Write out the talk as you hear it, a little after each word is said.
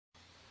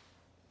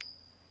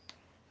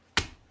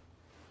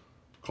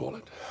Call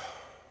it.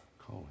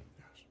 Call it,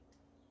 yes.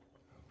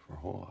 For a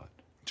whole lot.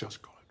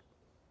 Just call it.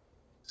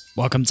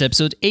 Welcome to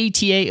episode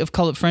 88 of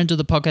Call It Friendo,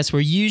 the podcast where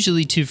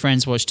usually two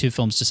friends watch two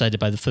films decided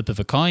by the flip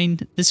of a coin.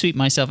 This week,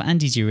 myself,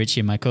 Andy G.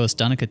 Ritchie, and my co-host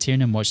Donica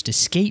Tiernan watched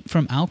Escape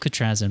from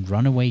Alcatraz and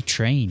Runaway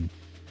Train.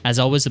 As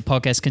always, the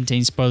podcast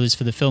contains spoilers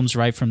for the films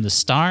right from the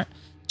start.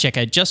 Check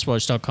out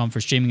justwatch.com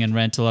for streaming and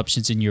rental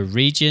options in your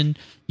region.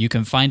 You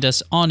can find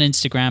us on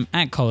Instagram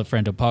at Call It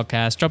Friendo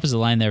Podcast. Drop us a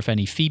line there for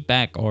any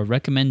feedback or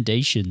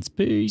recommendations.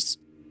 Peace.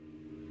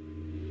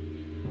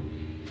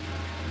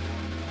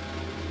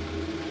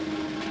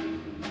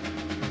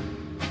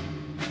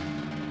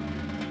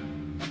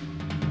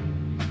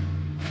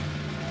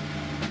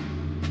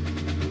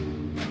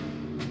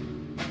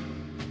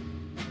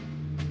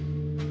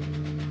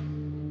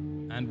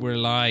 And we're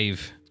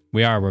live.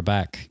 We're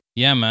back.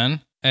 Yeah,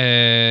 man.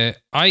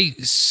 I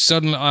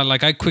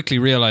quickly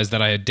realized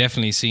that I had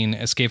definitely seen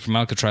Escape from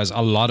Alcatraz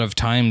a lot of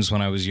times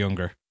when I was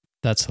younger.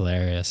 That's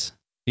hilarious.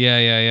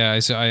 Yeah.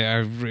 I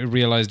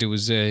realized it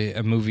was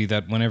a movie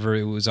that whenever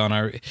it was on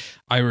our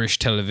Irish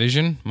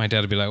television, my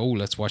dad would be like, "Oh,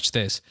 let's watch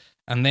this."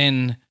 And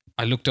then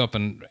I looked up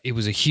and it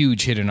was a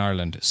huge hit in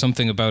Ireland.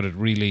 Something about it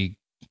really,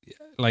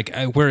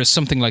 whereas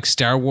something like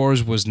Star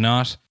Wars was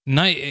not.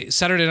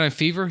 Saturday Night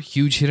Fever,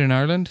 huge hit in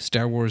Ireland.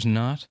 Star Wars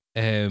not.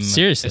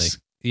 Seriously?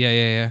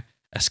 Yeah.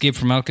 Escape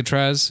from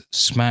Alcatraz,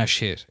 smash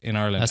hit in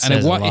Ireland. That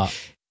says a lot.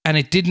 And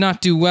it did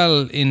not do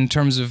well in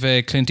terms of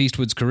Clint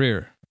Eastwood's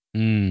career.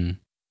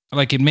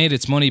 Like, it made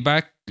its money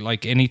back,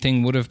 like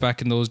anything would have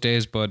back in those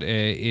days, but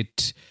he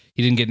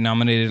didn't get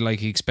nominated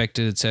like he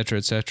expected, etc.,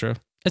 etc.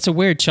 It's a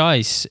weird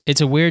choice. It's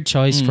a weird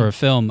choice for a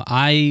film.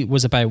 I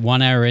was about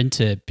 1 hour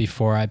into it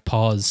before I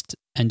paused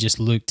and just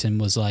looked and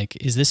was like,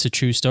 is this a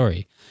true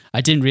story? I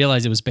didn't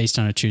realize it was based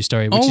on a true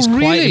story, which is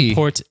quite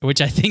important,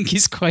 which I think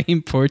is quite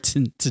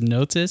important to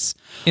notice.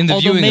 In the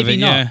viewing of it,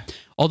 yeah.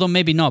 Although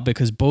maybe not,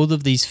 because both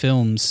of these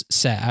films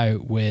set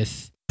out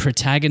with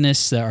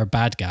protagonists that are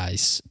bad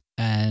guys,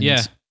 and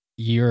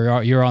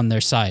you're on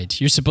their side.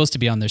 You're supposed to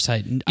be on their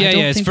side.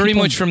 It's very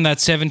much from that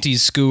 70s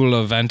school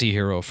of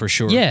anti-hero, for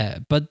sure. Yeah,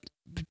 but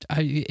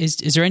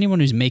is there anyone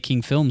who's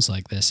making films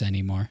like this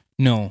anymore?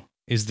 No,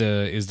 is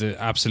the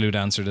absolute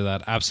answer to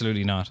that.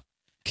 Absolutely not.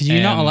 Because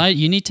you're not allowed.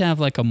 You need to have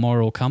like a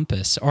moral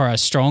compass or a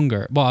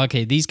stronger. Well,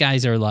 okay, these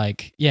guys are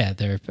like,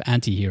 they're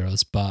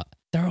anti-heroes, but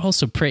they're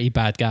also pretty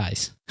bad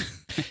guys.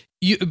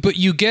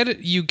 You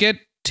get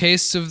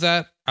tastes of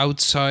that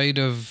outside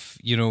of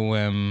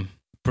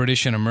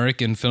British and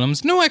American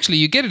films. No, actually,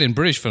 you get it in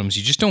British films.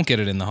 You just don't get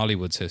it in the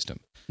Hollywood system.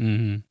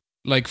 Mm-hmm.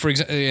 Like, for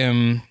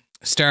example,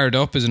 Starred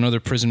Up is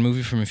another prison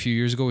movie from a few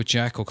years ago with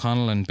Jack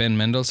O'Connell and Ben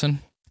Mendelsohn.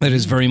 That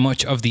is very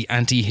much of the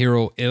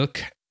anti-hero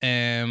ilk.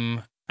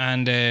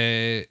 And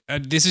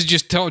this is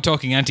just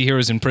talking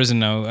anti-heroes in prison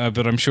now,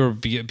 but I'm sure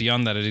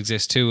beyond that it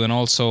exists too. And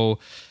also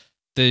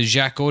the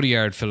Jacques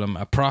Audiard film,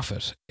 A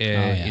Prophet,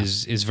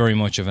 is very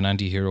much of an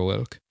anti-hero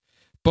ilk.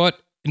 But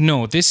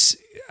no, this,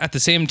 at the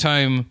same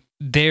time,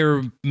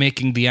 they're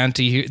making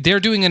they're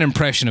doing an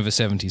impression of a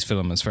 70s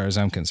film as far as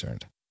I'm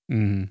concerned.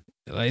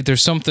 Mm-hmm. Like,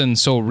 there's something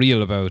so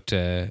real about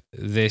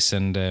this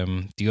and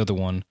the other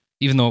one.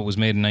 Even though it was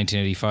made in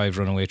 1985,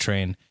 Runaway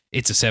Train,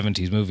 it's a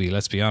 70s movie,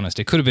 let's be honest.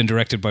 It could have been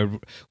directed by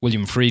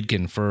William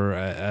Friedkin, for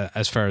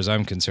as far as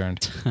I'm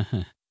concerned.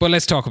 But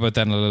let's talk about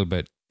that in a little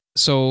bit.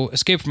 So,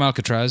 Escape from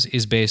Alcatraz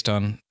is based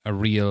on a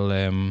real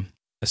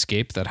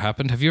escape that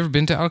happened. Have you ever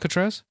been to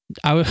Alcatraz?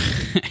 I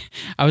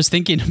was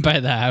thinking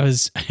about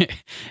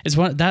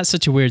that. That's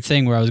such a weird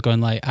thing where I was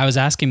going I was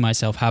asking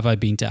myself, have I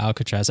been to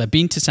Alcatraz? I've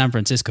been to San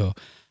Francisco.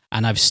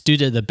 And I've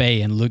stood at the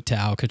bay and looked at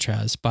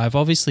Alcatraz, but I've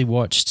obviously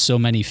watched so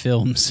many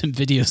films and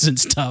videos and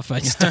stuff.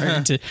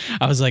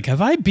 I was like,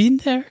 have I been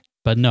there?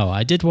 But no,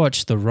 I did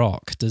watch The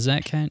Rock. Does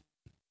that count?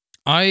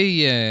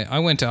 I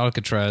went to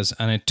Alcatraz,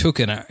 and it took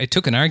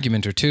an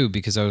argument or two,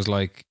 because I was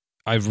like,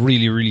 I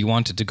really, really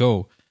wanted to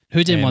go.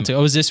 Who didn't want to?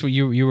 Oh, was this where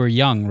you were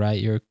young, right?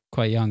 You were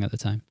quite young at the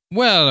time.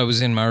 Well, I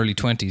was in my early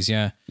 20s,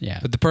 yeah. Yeah.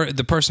 But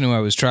the person who I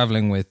was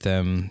traveling with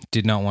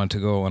did not want to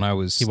go, and I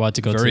was... He wanted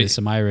to go to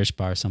some Irish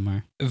bar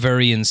somewhere.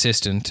 Very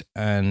insistent,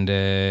 and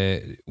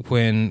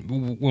when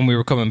we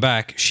were coming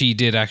back, she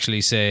did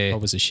actually say...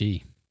 What was a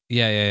she?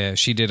 Yeah.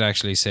 She did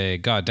actually say,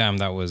 God damn,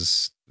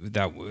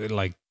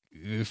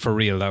 for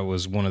real, that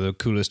was one of the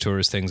coolest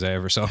tourist things I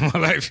ever saw in my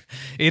life.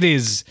 It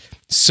is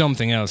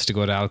something else to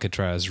go to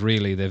Alcatraz,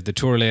 really. They've the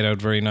tour laid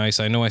out very nice.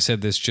 I know I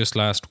said this just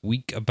last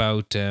week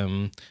about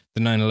the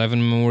 9/11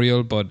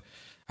 memorial, but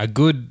a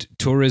good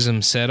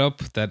tourism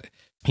setup that,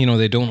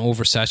 they don't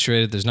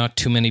oversaturate it. There's not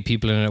too many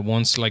people in it at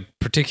once.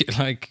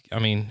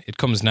 It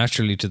comes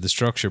naturally to the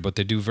structure, but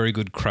they do very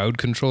good crowd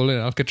control in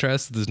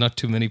Alcatraz. There's not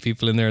too many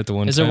people in there at the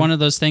one time. Is it one of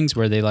those things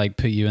where they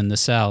put you in the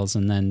cells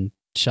and then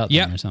shut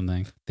them or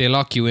something? They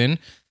lock you in.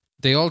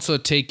 They also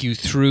take you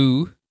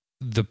through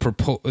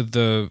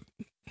the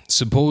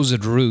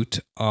supposed route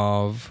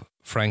of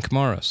Frank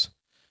Morris.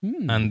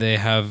 And they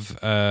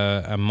have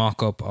a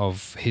mock-up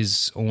of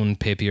his own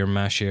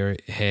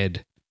papier-mâché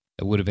head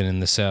that would have been in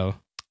the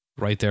cell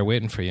right there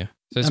waiting for you.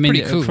 So it's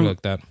pretty cool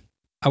like that.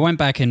 I went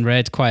back and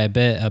read quite a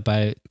bit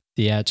about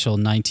the actual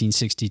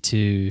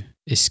 1962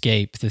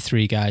 escape, the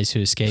three guys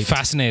who escaped.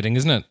 Fascinating,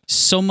 isn't it?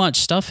 So much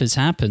stuff has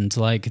happened.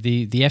 Like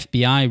the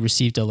FBI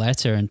received a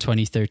letter in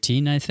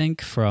 2013, I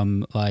think,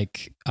 from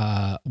like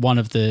one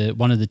of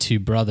the two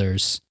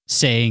brothers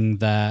saying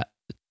that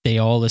they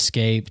all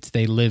escaped.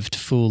 They lived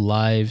full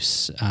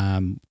lives.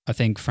 I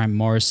think Frank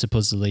Morris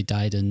supposedly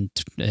died in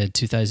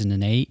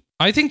 2008.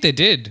 I think they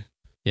did.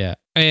 Yeah.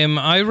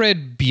 I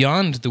read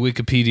beyond the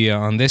Wikipedia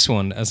on this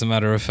one, as a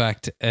matter of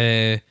fact,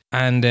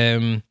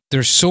 and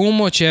there's so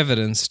much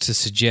evidence to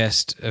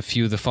suggest a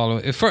few of the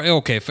following.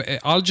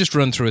 I'll just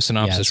run through a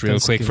synopsis real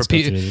quick for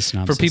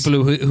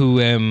people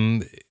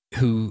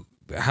who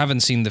haven't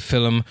seen the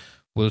film.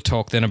 We'll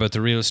talk then about the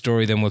real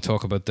story, then we'll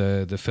talk about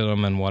the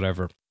film and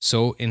whatever.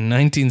 So in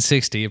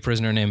 1960, a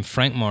prisoner named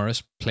Frank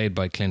Morris, played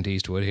by Clint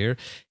Eastwood here,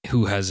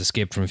 who has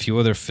escaped from a few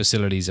other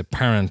facilities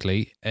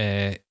apparently,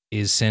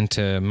 is sent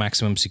to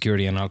maximum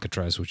security in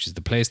Alcatraz, which is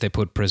the place they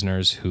put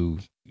prisoners who,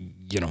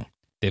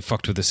 they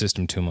fucked with the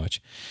system too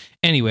much.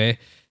 Anyway,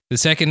 the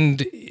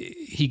second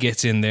he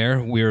gets in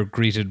there, we're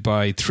greeted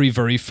by three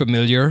very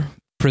familiar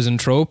prison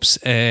tropes.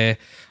 A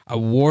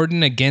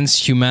warden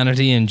against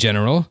humanity in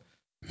general,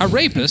 a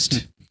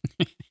rapist,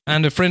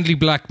 and a friendly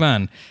black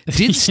man.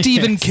 Did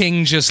Stephen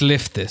King just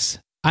lift this?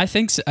 I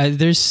think so.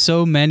 There's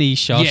so many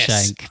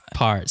Shawshank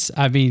parts.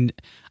 I mean,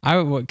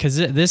 I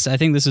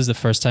think this was the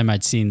first time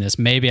I'd seen this.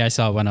 Maybe I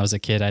saw it when I was a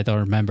kid. I don't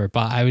remember.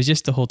 But I was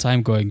just the whole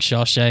time going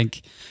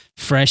Shawshank,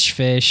 fresh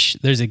fish.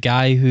 There's a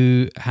guy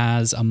who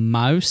has a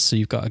mouse. So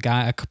you've got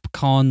a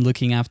pecan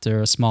looking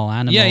after a small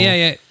animal.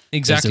 Yeah.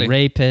 Exactly. There's a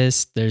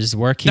rapist. There's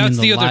working in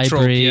the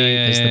library.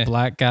 There's the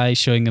black guy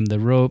showing him the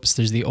ropes.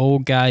 There's the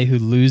old guy who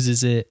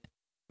loses it.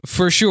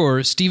 For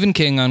sure, Stephen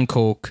King on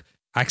coke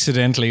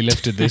accidentally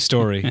lifted this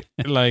story,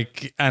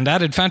 and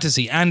added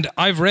fantasy. And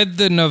I've read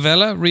the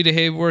novella, Rita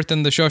Hayworth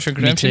and the Shawshank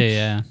Redemption. Me too,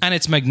 yeah. And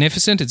it's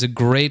magnificent. It's a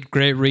great,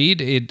 great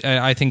read.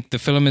 I think the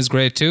film is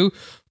great too.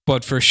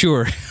 But for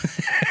sure,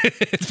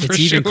 it's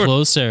even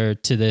closer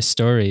to this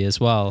story as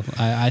well.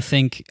 I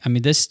think.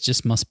 This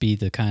just must be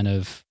the kind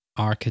of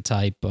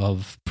archetype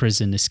of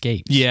prison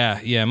escape.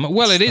 Yeah.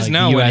 Well, it is like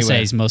now. The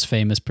USA's most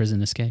famous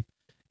prison escape.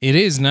 It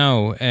is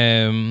now.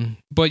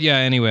 But yeah.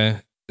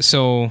 Anyway,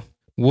 so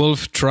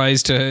Wolf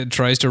tries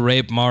to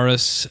rape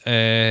Morris,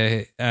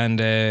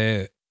 and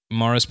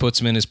Morris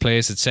puts him in his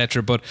place,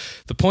 etc. But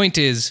the point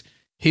is,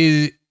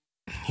 he's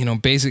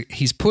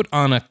put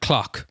on a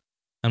clock,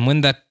 and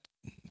when that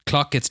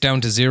clock gets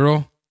down to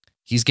zero,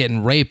 he's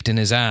getting raped in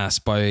his ass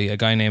by a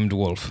guy named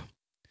Wolf.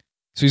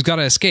 So he's got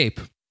to escape.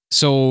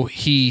 So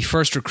he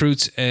first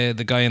recruits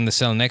the guy in the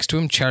cell next to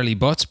him, Charlie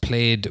Butts,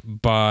 played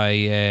by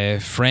a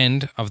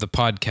friend of the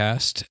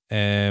podcast,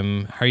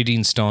 Harry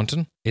Dean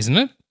Staunton, isn't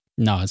it?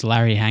 No, it's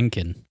Larry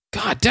Hankin.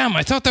 God damn,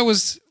 I thought that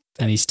was...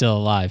 And he's still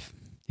alive.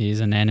 He's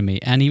an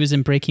enemy. And he was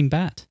in Breaking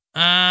Bad.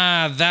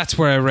 Ah, that's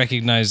where I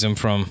recognized him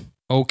from.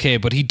 Okay,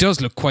 but he does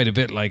look quite a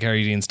bit like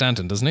Harry Dean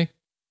Stanton, doesn't he?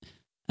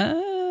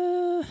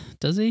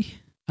 Does he?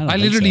 I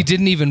literally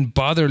didn't even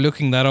bother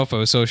looking that up. I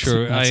was so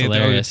sure. That's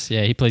hilarious.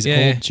 Yeah, he plays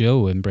Old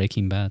Joe in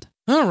Breaking Bad.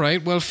 All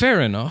right, well,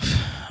 fair enough.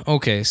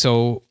 Okay,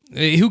 so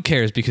who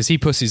cares? Because he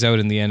pussies out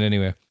in the end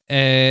anyway.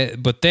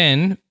 But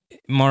then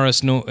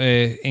Morris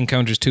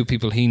encounters two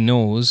people he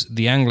knows,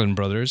 the Anglin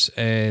brothers.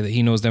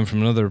 He knows them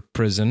from another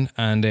prison,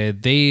 and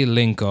they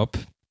link up.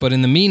 But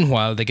in the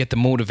meanwhile, they get the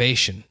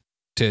motivation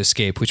to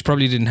escape, which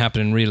probably didn't happen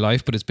in real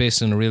life, but it's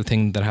based on a real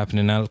thing that happened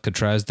in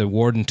Alcatraz. The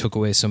warden took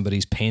away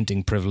somebody's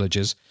painting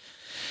privileges,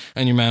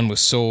 and your man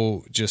was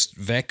so just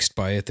vexed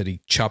by it that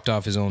he chopped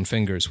off his own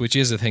fingers, which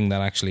is a thing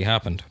that actually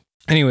happened.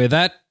 Anyway,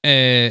 that,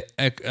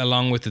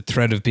 along with the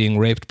threat of being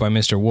raped by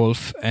Mr.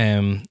 Wolf,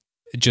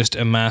 just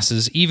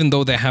amasses, even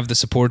though they have the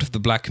support of the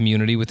black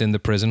community within the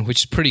prison,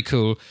 which is pretty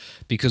cool,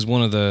 because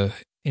one of the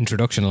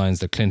introduction lines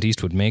that Clint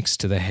Eastwood makes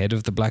to the head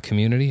of the black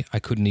community, I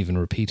couldn't even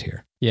repeat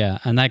here. Yeah,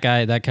 and that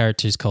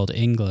character is called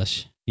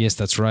English. Yes,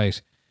 that's right.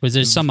 Was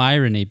there some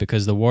irony,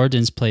 because the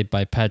warden's played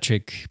by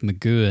Patrick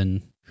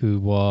McGoohan, who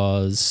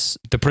was...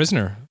 the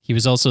prisoner. He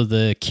was also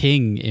the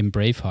king in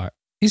Braveheart.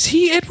 Is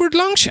he Edward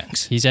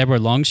Longshanks? He's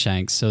Edward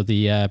Longshanks. So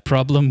the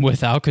problem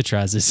with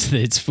Alcatraz is that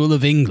it's full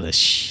of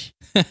English.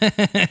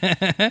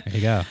 There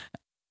you go.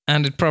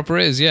 And it proper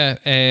is,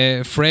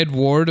 yeah. Fred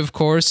Ward, of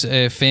course,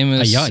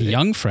 famous... A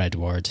young Fred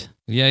Ward.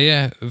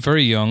 Yeah,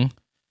 very young.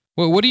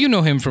 Well, what do you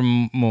know him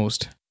from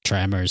most?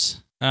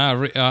 Tremors.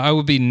 I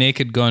would be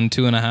Naked Gun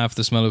 2.5,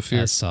 The Smell of Fear.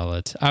 That's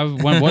solid.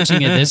 When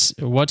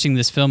watching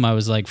this film, I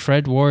was like,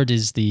 Fred Ward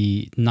is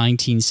the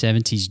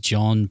 1970s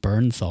John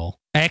Bernthal.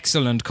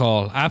 Excellent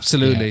call.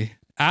 Absolutely.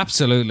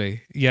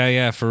 Absolutely.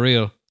 Yeah, for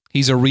real.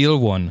 He's a real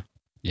one.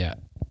 Yeah.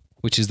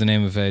 Which is the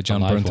name of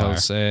John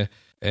Bernthal's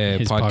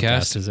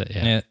podcast. Is it?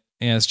 Yeah.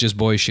 Yeah, it's just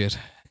boy shit.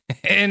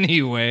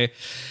 Anyway,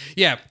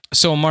 yeah.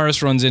 So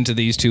Morris runs into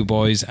these two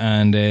boys,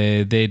 and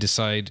they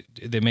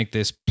make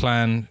this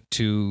plan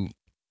to,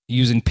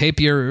 using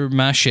papier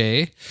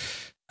mâché,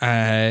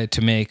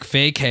 to make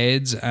fake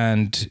heads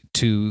and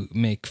to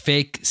make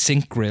fake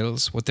sink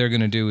grills. What they're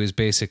going to do is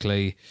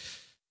basically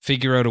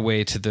figure out a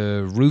way to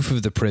the roof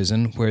of the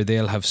prison where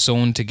they'll have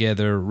sewn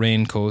together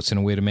raincoats in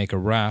a way to make a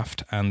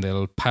raft, and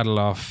they'll paddle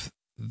off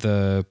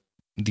the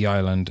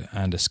island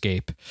and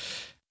escape.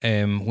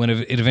 When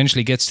it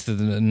eventually gets to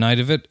the night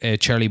of it,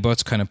 Charlie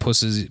Butts kind of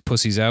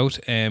pussies out,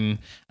 and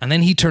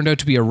then he turned out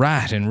to be a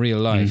rat in real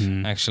life.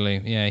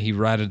 Actually, yeah, he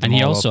ratted them. And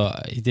he all also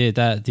up. he did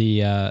that.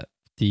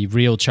 The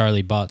real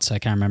Charlie Butts, I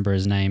can't remember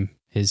his name,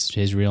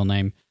 his real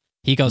name.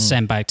 He got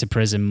sent back to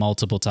prison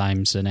multiple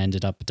times and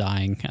ended up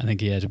dying. I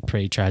think he had a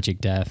pretty tragic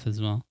death as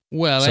well.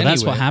 Well, so anyway,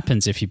 that's what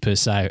happens if you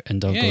puss out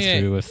and don't go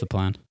through with the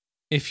plan.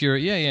 If you're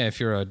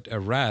a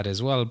rat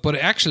as well. But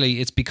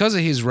actually, it's because of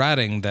his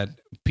ratting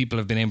that people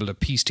have been able to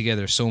piece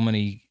together so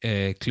many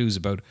clues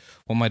about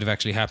what might have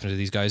actually happened to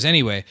these guys.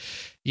 Anyway,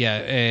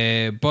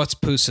 Butts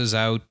pusses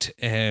out.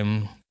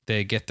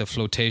 They get the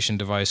flotation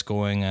device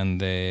going and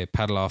they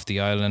paddle off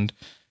the island.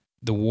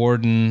 The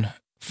warden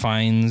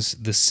finds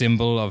the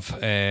symbol of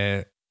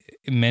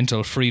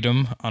mental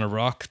freedom on a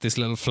rock, this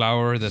little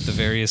flower that the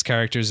various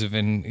characters have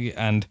been,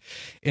 and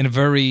in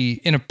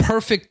a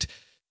perfect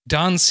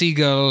Don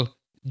Siegel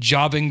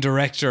jobbing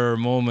director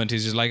moment,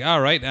 he's just like, all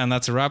right, and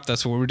that's a wrap.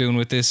 That's what we're doing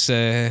with this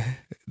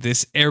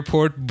this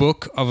airport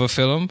book of a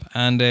film,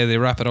 and they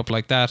wrap it up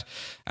like that,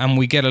 and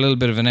we get a little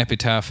bit of an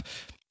epitaph.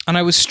 And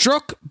I was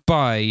struck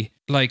by,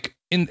 like,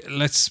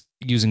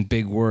 using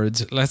big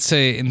words, let's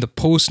say in the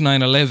post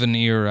 9/11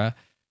 era,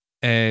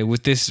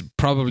 with this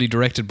probably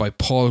directed by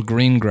Paul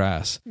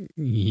Greengrass.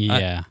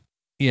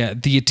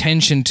 The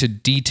attention to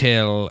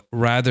detail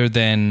rather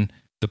than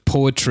the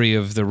poetry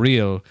of the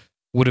real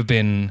would have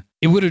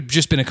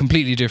just been a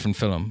completely different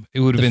film.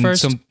 It would have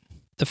been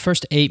the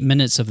first 8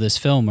 minutes of this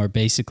film are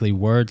basically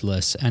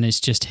wordless, and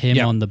it's just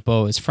him on the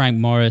boat. It's Frank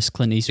Morris,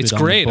 Clint Eastwood it's on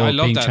great. the boat I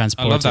love being that.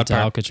 transported to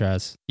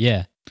Alcatraz.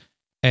 Yeah.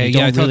 I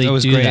don't thought really that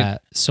was do great.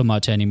 that so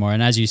much anymore.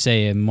 And as you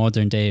say, in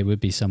modern day, it would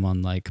be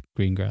someone like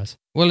Greengrass.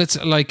 Well, it's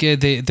like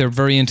they're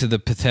very into the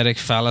pathetic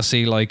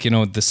fallacy. Like,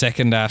 the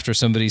second after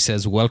somebody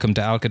says "Welcome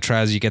to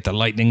Alcatraz," you get the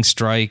lightning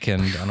strike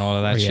and all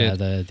of that shit.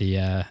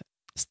 Yeah,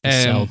 the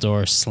cell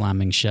door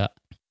slamming shut.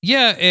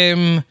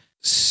 Yeah.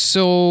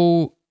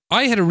 So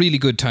I had a really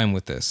good time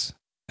with this.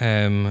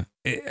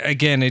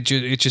 Again, it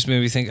just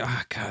made me think,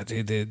 God,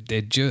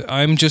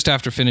 I'm just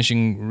after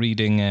finishing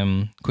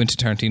reading Quentin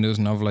Tarantino's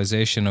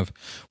novelization of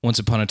Once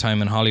Upon a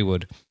Time in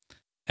Hollywood.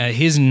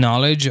 His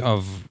knowledge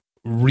of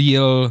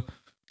real,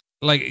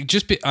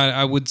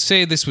 I would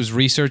say this was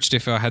researched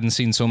if I hadn't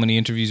seen so many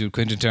interviews with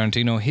Quentin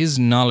Tarantino. His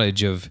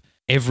knowledge of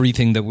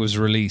everything that was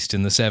released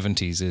in the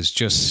 70s is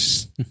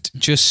just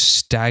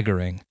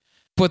staggering.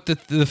 But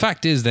the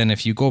fact is, then,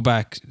 if you go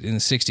back in the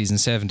 60s and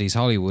 70s,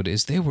 Hollywood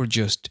they were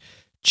just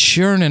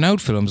churning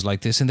out films like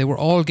this, and they were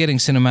all getting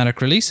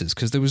cinematic releases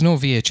because there was no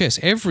VHS.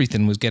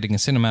 Everything was getting a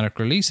cinematic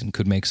release and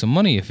could make some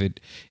money if it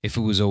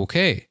was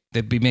okay.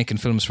 They'd be making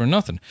films for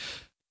nothing.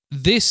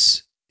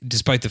 This,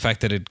 despite the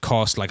fact that it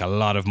cost like a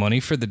lot of money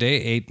for the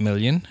day, $8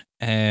 million,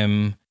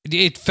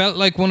 it felt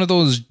like one of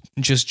those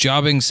just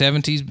jobbing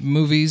 70s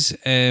movies.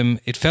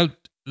 It felt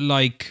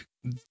like,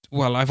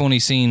 well, I've only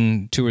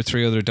seen 2 or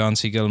 3 other Don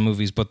Siegel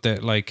movies, but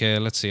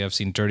let's see, I've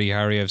seen Dirty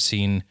Harry, I've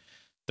seen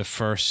the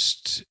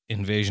first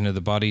Invasion of the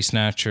Body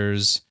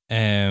Snatchers.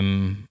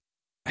 I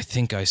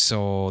think I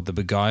saw The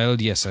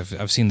Beguiled. Yes,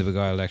 I've seen The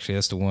Beguiled, actually.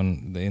 That's the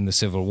one in the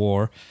Civil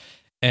War.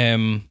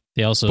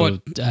 They also,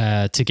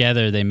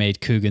 together, they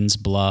made Coogan's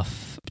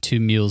Bluff, 2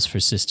 Mules for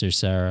Sister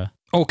Sarah.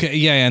 Okay,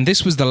 yeah, and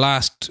this was the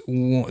last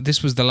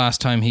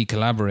time he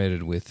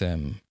collaborated with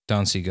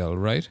Don Siegel,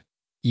 right?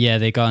 Yeah,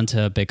 they got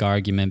into a big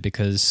argument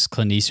because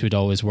Clint Eastwood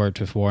always worked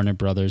with Warner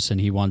Brothers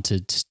and he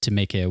wanted to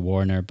make it a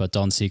Warner, but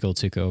Don Siegel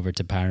took it over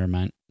to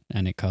Paramount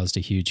and it caused a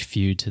huge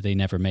feud. They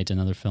never made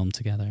another film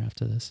together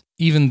after this.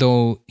 Even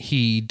though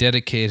he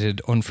dedicated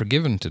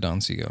Unforgiven to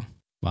Don Siegel.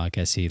 Well, I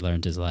guess he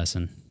learned his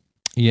lesson.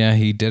 Yeah,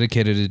 he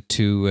dedicated it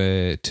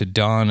to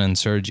Don and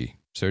Sergio.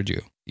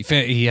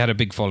 He had a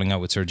big falling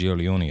out with Sergio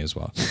Leone as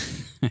well.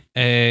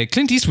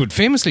 Clint Eastwood,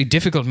 famously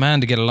difficult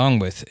man to get along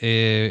with,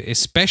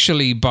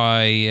 especially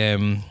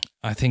by,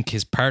 I think,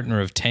 his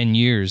partner of 10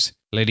 years,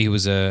 lady who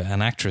was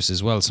an actress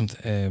as well.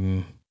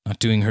 Not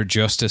doing her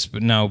justice,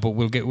 but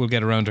we'll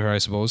get around to her, I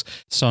suppose.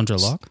 Sandra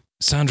Locke?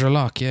 Sandra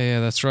Locke, yeah,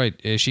 that's right.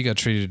 She got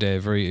treated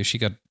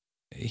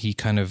he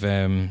kind of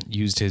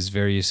used his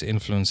various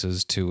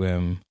influences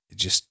to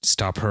just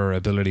stop her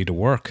ability to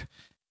work.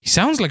 He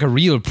sounds like a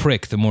real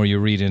prick the more you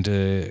read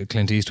into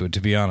Clint Eastwood,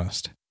 to be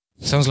honest.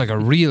 Sounds like a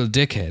real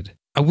dickhead.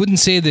 I wouldn't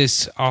say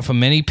this off of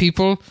many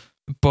people,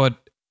 but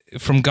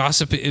from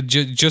gossip,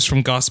 just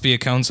from gossipy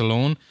accounts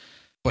alone,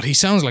 but he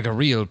sounds like a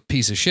real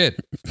piece of shit.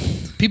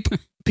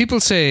 People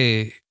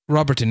say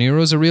Robert De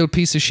Niro's a real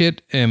piece of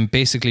shit,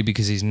 basically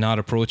because he's not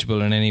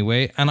approachable in any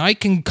way. And I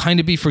can kind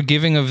of be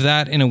forgiving of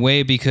that in a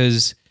way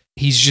because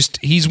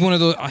he's one of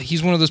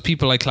those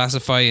people I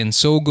classify in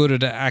so good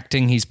at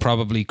acting, he's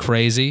probably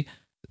crazy.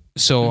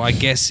 So I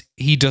guess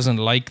he doesn't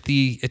like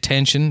the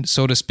attention,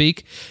 so to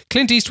speak.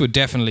 Clint Eastwood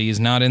definitely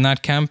is not in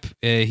that camp.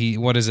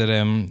 Sergio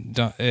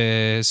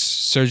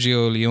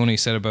Leone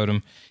said about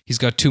him, He's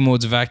got two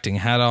modes of acting,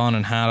 hat on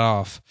and hat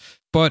off.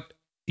 But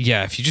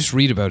yeah, if you just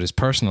read about his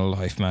personal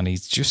life, man, he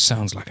just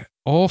sounds like an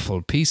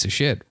awful piece of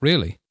shit,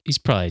 really. He's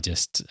probably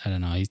just, I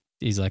don't know,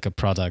 he's like a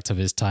product of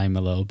his time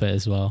a little bit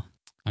as well.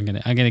 I'm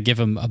gonna give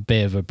him a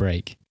bit of a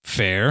break.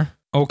 Fair.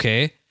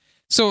 Okay.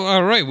 So,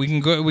 all right, we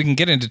can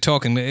get into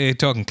talking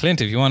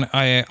Clint if you want.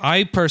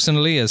 I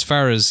personally, as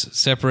far as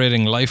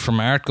separating life from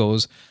art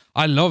goes,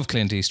 I love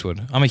Clint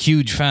Eastwood. I'm a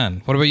huge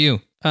fan. What about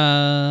you?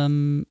 I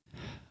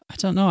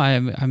don't know.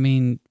 I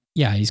mean,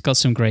 yeah, he's got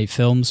some great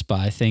films, but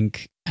I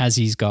think as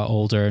he's got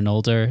older and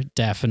older,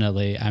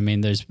 definitely. I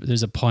mean,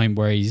 there's a point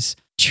where he's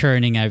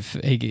churning out.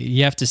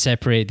 You have to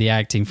separate the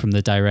acting from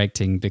the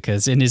directing,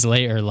 because in his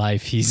later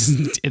life,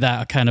 he's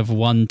that kind of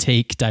one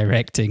take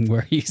directing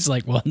where he's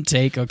like, one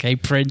take, okay,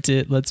 print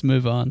it, let's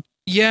move on.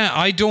 Yeah,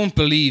 I don't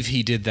believe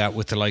he did that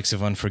with the likes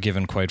of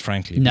Unforgiven, quite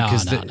frankly. No.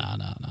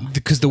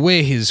 Because the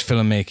way his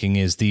filmmaking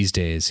is these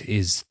days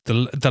is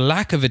the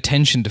lack of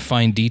attention to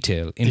fine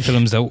detail in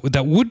films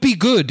that would be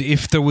good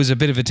if there was a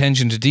bit of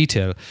attention to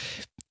detail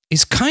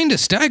is kind of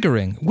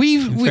staggering.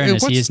 In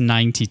fairness, he is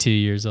 92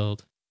 years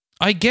old.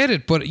 I get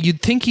it, but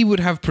you'd think he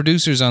would have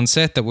producers on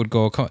set that would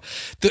go...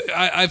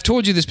 I've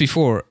told you this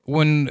before,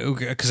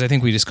 because I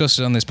think we discussed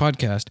it on this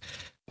podcast,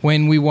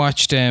 when we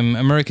watched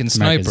American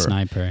Sniper.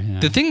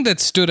 Yeah. The thing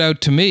that stood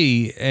out to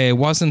me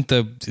wasn't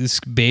this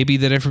baby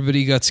that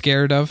everybody got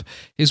scared of,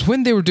 is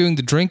when they were doing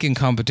the drinking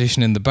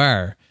competition in the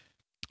bar,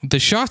 the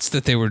shots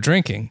that they were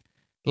drinking,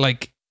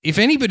 like, if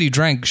anybody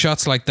drank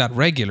shots like that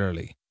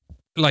regularly,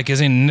 like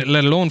as in,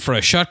 let alone for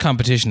a shot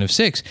competition of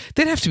 6,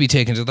 they'd have to be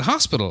taken to the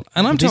hospital.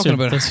 And I'm talking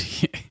about...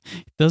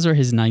 Those are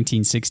his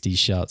 1960s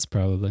shots,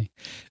 probably.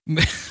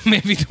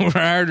 Maybe they were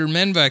harder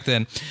men back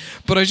then.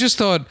 But I just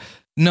thought...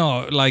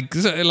 No, like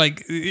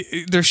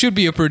there should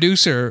be a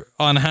producer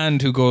on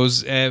hand who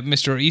goes,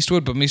 Mr.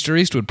 Eastwood, but Mr.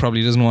 Eastwood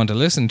probably doesn't want to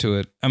listen to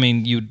it. I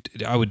mean,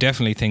 I would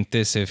definitely think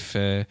this if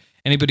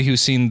anybody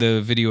who's seen the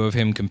video of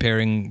him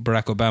comparing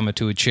Barack Obama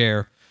to a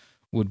chair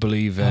would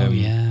believe. Oh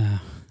yeah,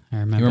 I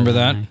remember. You remember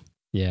that?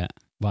 Yeah.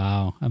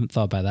 Wow, I haven't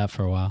thought about that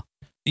for a while.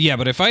 Yeah,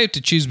 but if I had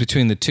to choose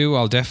between the two,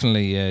 I'll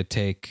definitely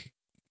take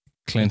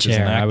Clint as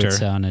an actor. I would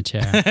sit on a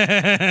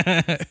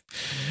chair.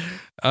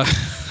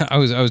 I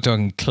was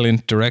talking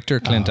Clint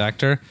director, Clint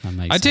actor.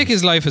 I'd take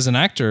his life as an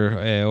actor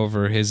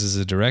over his as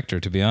a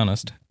director, to be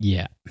honest.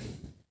 Yeah,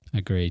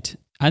 agreed.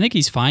 I think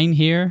he's fine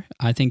here.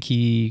 I think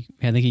he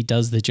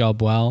does the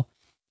job well.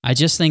 I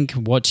just think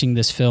watching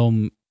this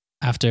film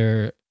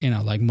after,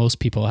 like most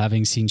people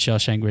having seen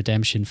Shawshank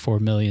Redemption 4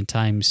 million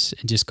times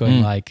and just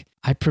going like,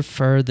 I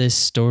prefer this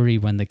story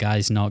when the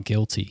guy's not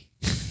guilty.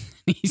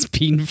 He's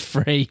been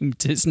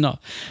framed. It's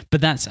not, but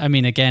that's, I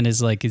mean, again,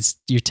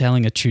 you're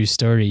telling a true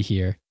story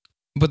here.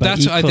 But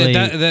that's equally,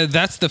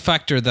 that's the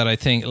factor that I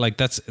think, like,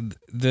 that's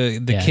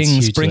the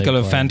king sprinkle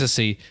of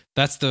fantasy.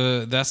 That's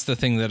the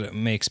thing that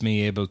makes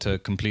me able to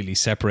completely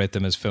separate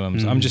them as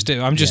films. I'm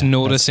just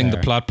noticing the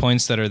plot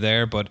points that are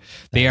there, but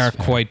they are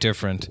quite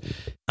different.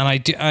 And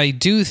I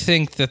do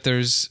think that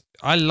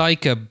I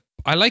like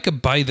a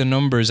by the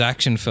numbers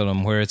action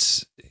film where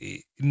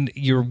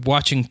you're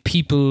watching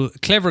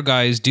clever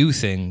guys do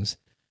things,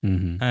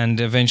 and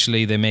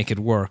eventually they make it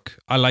work.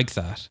 I like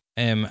that.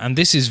 And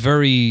this is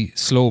very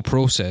slow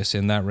process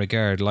in that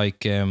regard,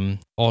 like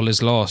All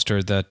Is Lost,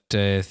 or that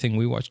thing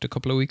we watched a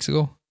couple of weeks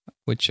ago,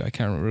 which I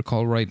can't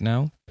recall right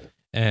now.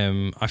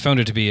 I found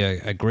it to be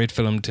a great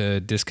film to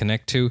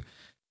disconnect to.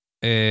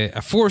 A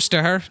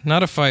 4-star,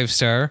 not a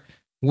 5-star.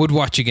 Would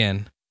watch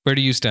again. Where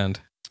do you stand?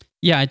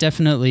 Yeah, I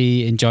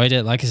definitely enjoyed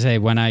it. Like I say,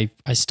 when I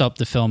stopped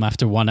the film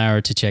after 1 hour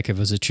to check if it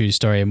was a true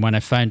story, and when I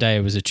found out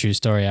it was a true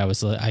story,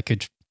 I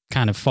could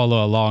kind of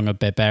follow along a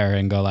bit better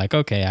and go like,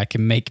 okay, I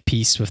can make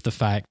peace with the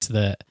fact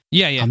that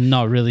I'm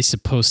not really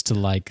supposed to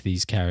like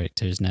these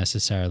characters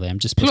necessarily. I'm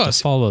just supposed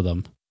to follow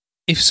them.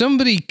 If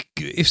somebody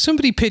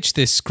pitched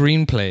this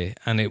screenplay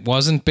and it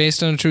wasn't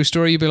based on a true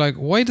story, you'd be like,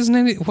 what's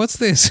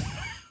this?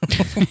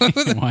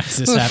 Why is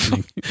this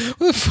happening?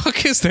 What the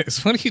fuck is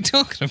this? What are you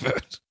talking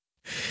about?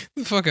 Get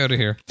the fuck out of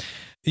here.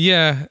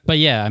 Yeah. But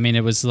yeah, I mean,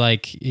 it was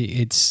like,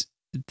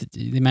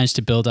 they managed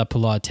to build up a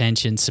lot of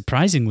tension,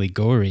 surprisingly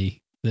gory.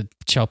 The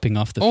chopping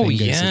off the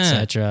fingers,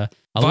 etc.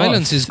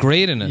 Violence is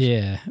great in it.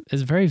 Yeah,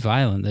 it's very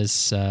violent.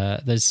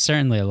 There's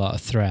certainly a lot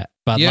of threat.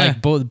 But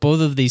like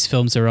both of these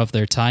films are of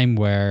their time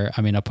where,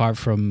 I mean, apart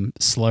from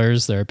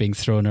slurs that are being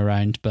thrown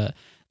around, but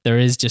there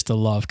is just a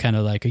lot of kind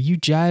of like, are you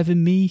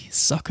jiving me,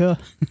 sucker?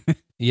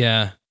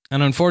 Yeah.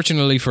 And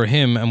unfortunately for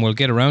him, and we'll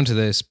get around to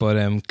this,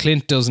 but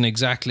Clint doesn't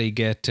exactly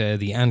get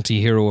the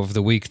anti-hero of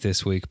the week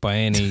this week by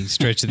any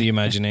stretch of the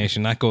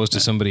imagination. That goes to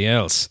somebody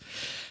else.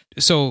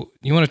 So,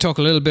 you want to talk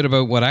a little bit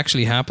about what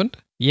actually happened?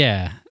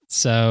 Yeah.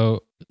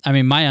 So, I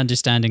mean, my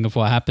understanding of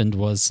what happened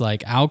was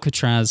like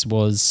Alcatraz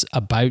was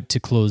about to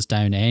close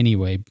down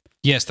anyway.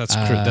 Yes, that's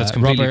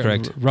completely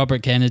correct.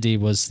 Robert Kennedy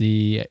was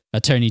the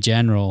Attorney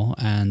General,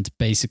 and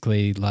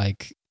basically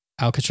like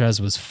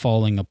Alcatraz was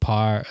falling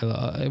apart,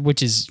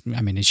 which is,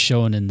 I mean, it's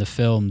shown in the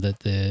film that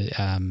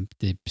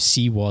the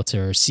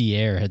seawater or sea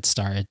air had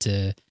started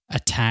to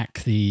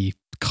attack the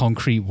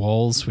concrete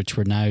walls, which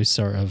were now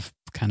sort of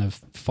kind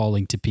of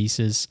falling to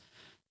pieces.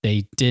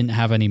 They didn't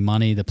have any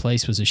money. The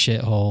place was a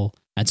shithole.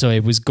 And so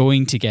it was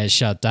going to get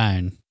shut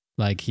down.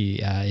 Like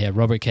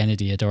Robert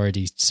Kennedy had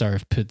already sort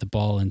of put the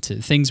ball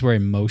into, things were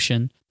in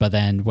motion. But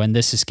then when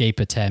this escape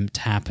attempt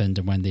happened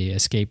and when the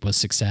escape was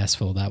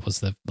successful, that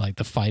was the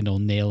final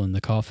nail in the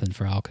coffin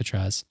for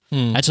Alcatraz.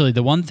 Actually,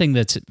 the one thing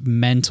that's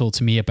mental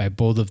to me about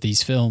both of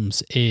these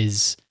films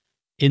is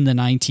in the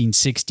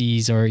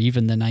 1960s or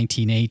even the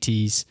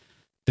 1980s,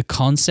 the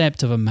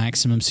concept of a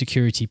maximum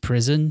security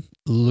prison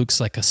looks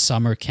like a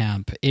summer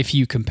camp if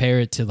you compare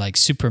it to like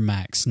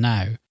Supermax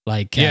now,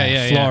 like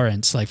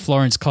Florence, like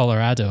Florence,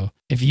 Colorado.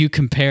 If you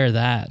compare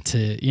that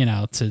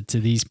to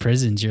these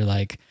prisons, you're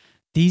like,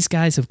 these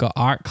guys have got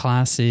art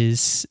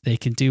classes, they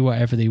can do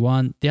whatever they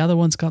want. The other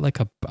one's got like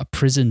a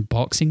prison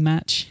boxing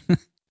match.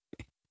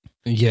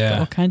 Yeah.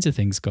 All kinds of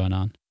things going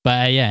on.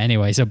 But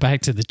anyway, so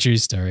back to the true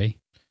story.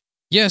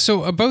 Yeah,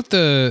 so about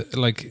the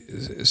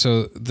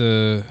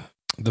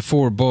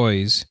four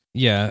boys,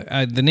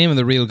 the name of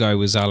the real guy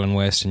was Alan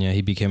West, and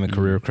he became a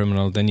career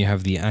criminal. Then you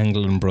have the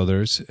Anglin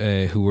brothers,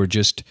 who were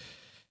just,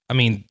 I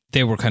mean,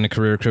 they were kind of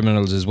career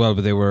criminals as well,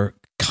 but they were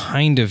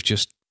kind of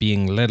just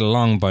being led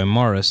along by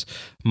Morris.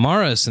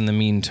 Morris, in the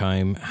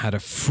meantime, had a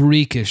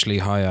freakishly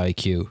high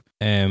IQ.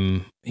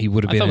 He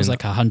would have been. I thought it was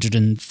like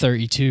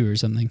 132 or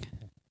something.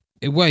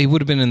 Well, he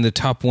would have been in the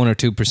top 1 or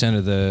 2%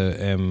 of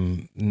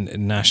the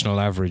national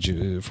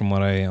average, from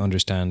what I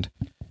understand.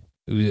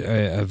 He was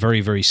a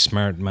very, very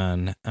smart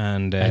man,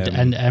 and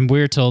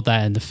we're told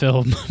that in the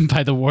film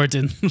by the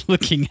warden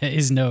looking at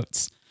his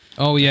notes.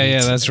 Oh yeah,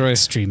 that's right.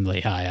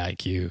 Extremely high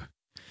IQ.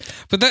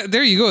 But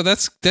there you go.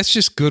 That's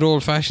just good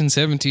old fashioned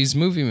 70s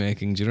movie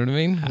making. Do you know what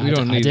I mean?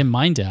 I didn't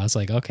mind it. I was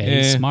like, okay,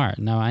 he's smart.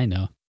 Now I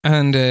know.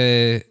 And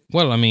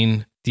well, I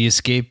mean, the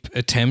escape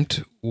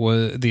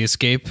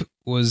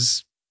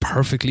was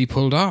perfectly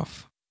pulled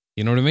off.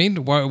 You know what I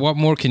mean? What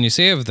more can you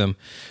say of them?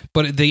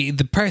 But the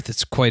part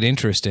that's quite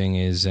interesting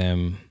is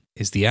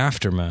the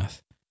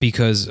aftermath,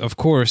 because of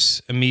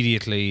course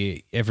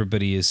immediately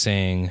everybody is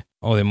saying,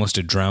 oh, they must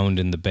have drowned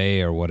in the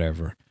bay or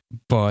whatever.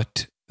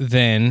 But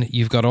then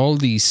you've got all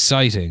these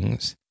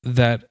sightings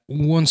that,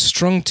 once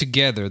strung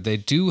together, they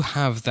do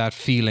have that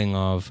feeling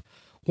of,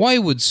 why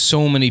would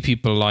so many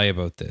people lie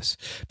about this?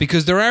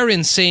 Because there are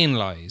insane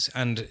lies,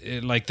 and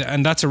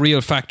and that's a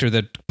real factor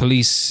that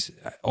police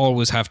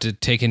always have to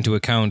take into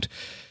account,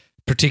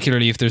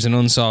 particularly if there's an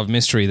unsolved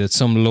mystery that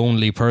some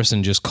lonely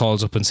person just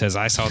calls up and says,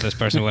 I saw this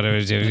person, whatever.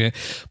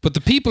 But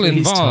the people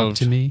involved,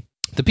 talk to me.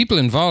 The people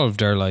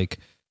involved are like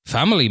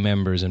family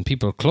members and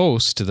people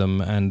close to them,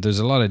 and there's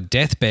a lot of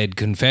deathbed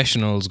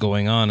confessionals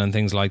going on and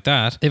things like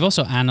that. They've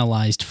also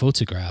analysed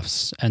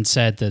photographs and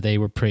said that they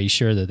were pretty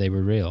sure that they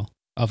were real.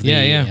 Of the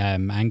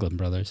Anglin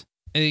brothers.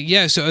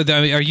 So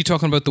are you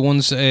talking about the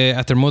ones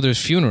at their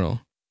mother's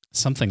funeral?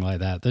 Something like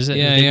that.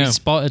 They were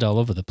spotted all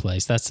over the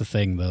place. That's the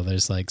thing, though.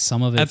 There's like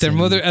some of it. At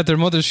their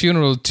mother's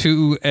funeral,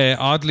 2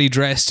 oddly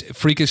dressed,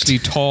 freakishly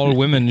tall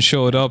women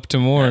showed up to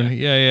mourn.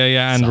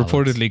 And Solid.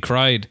 Reportedly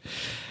cried.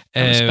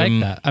 I respect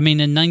that. I mean,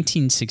 in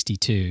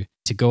 1962,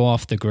 to go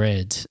off the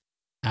grid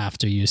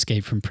after you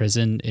escape from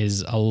prison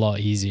is a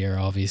lot easier,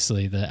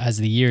 obviously. As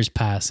the years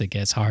pass, it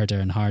gets harder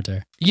and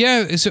harder.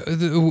 Yeah,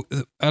 so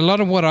a lot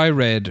of what I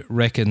read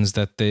reckons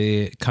that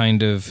they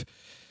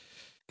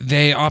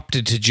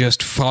opted to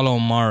just follow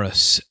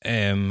Morris,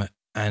 and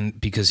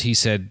because he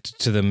said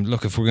to them,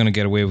 look, if we're going to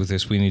get away with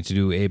this, we need to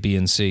do A, B,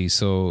 and C.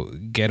 So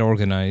get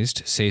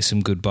organized, say some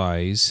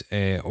goodbyes.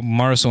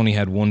 Morris only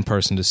had one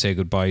person to say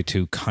goodbye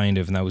to, kind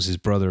of, and that was his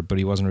brother, but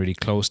he wasn't really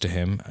close to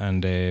him.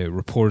 And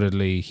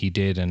reportedly he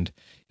did, and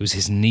it was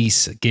his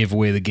niece gave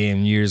away the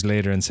game years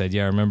later and said,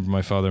 yeah, I remember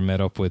my father met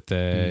up with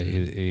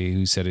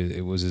who said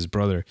it was his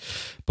brother.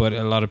 But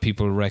a lot of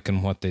people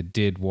reckon what they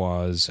did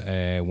was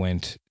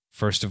went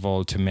first of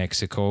all to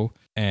Mexico,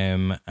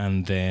 and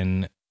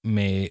then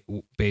the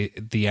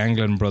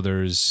Anglin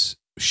brothers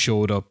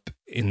showed up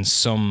in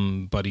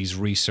somebody's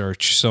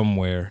research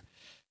somewhere,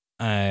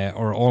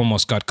 or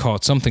almost got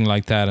caught, something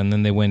like that, and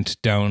then they went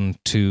down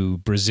to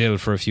Brazil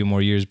for a few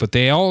more years. But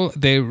they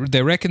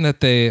reckon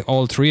that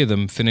all 3 of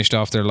them finished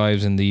off their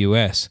lives in the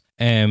US.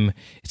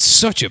 It's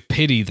such a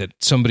pity that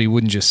somebody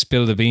wouldn't just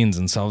spill the beans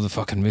and solve the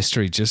fucking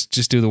mystery.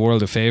 Just do the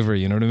world a favor,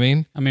 you know what I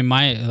mean? I mean,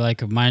 my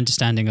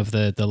understanding of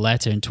the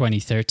letter in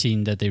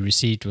 2013 that they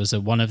received was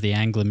that one of the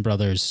Anglin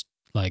brothers,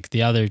 like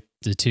the other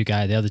two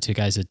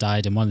guys had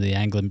died, and one of the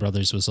Anglin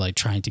brothers was like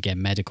trying to get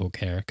medical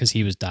care because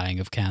he was dying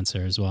of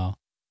cancer as well.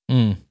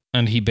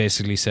 And he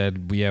basically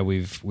said, yeah,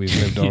 we've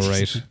lived all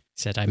right. He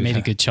said, I made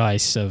a good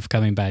choice of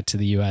coming back to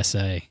the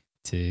USA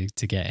to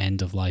get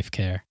end of life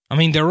care. I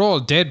mean, they're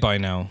all dead by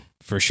now,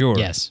 for sure.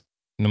 Yes.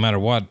 No matter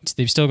what.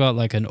 They've still got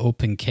like an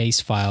open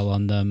case file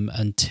on them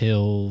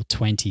until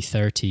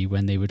 2030,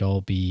 when they would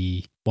all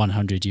be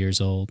 100 years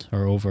old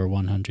or over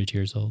 100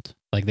 years old.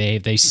 Like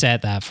they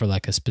set that for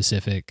like a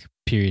specific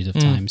period of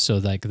time. So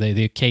like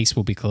the case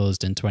will be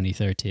closed in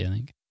 2030, I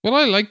think. Well,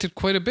 I liked it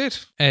quite a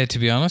bit, to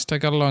be honest. I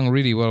got along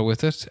really well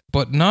with it,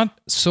 but not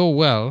so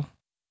well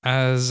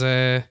as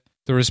the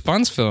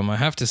response film, I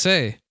have to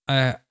say.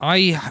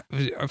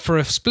 For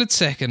a split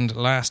second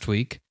last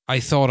week, I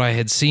thought I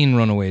had seen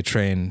Runaway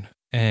Train,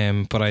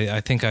 but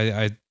I think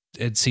I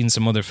had seen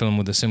some other film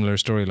with a similar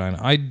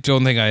storyline. I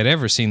don't think I had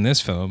ever seen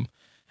this film,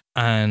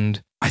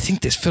 and I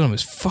think this film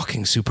is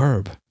fucking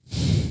superb.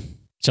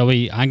 Shall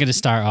we? I'm going to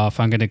start off.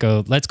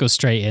 Let's go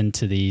straight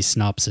into the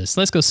synopsis.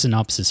 Let's go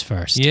synopsis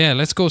first. Yeah,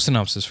 let's go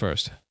synopsis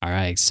first. All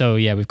right. So,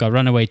 yeah, we've got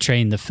Runaway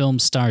Train. The film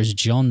stars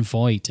John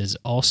Voight as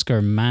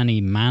Oscar Manny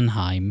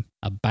Mannheim,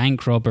 a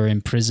bank robber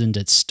imprisoned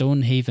at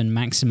Stonehaven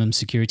Maximum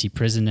Security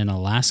Prison in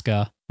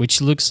Alaska, which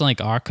looks like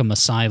Arkham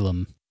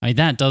Asylum. I mean,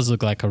 that does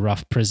look like a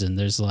rough prison.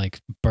 There's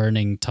like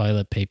burning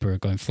toilet paper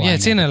going flying. Yeah,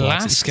 it's in out the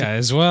Alaska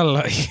as well.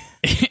 Like.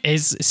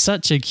 It's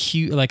such a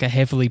cute, like a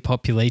heavily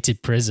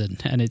populated prison,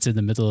 and it's in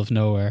the middle of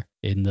nowhere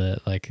in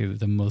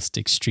the most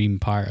extreme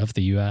part of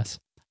the US.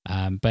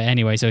 But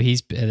anyway, so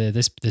he's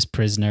this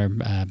prisoner,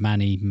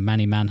 Manny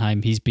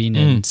Mannheim. He's been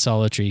in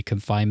solitary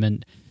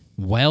confinement,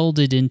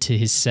 welded into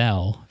his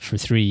cell for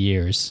 3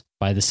 years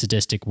by the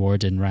sadistic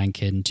warden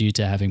Rankin due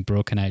to having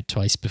broken out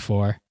twice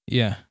before.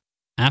 Yeah.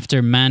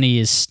 After Manny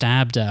is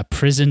stabbed at a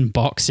prison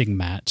boxing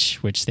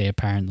match, which they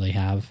apparently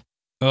have.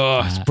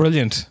 Oh, it's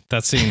brilliant,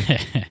 that scene.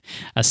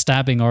 A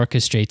stabbing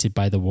orchestrated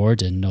by the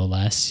warden, no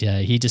less.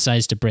 He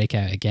decides to break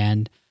out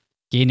again,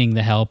 gaining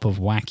the help of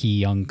wacky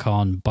young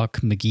con Buck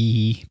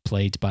McGee,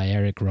 played by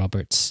Eric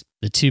Roberts.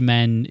 The two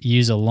men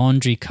use a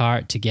laundry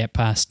cart to get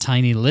past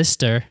Tiny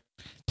Lister,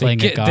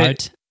 playing a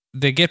guard.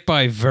 They get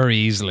by very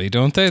easily,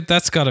 don't they?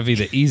 That's got to be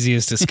the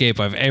easiest escape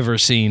I've ever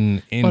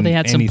seen in Well, they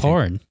had anything. some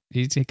porn.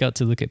 You got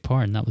to look at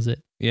porn. That was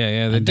it.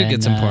 Yeah, they did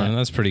get some porn.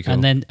 That's pretty cool.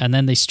 And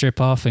then they strip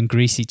off and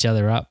grease each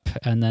other up,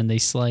 and then they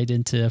slide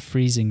into a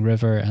freezing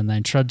river, and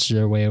then trudge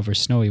their way over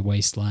snowy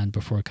wasteland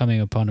before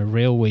coming upon a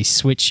railway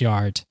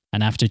switchyard.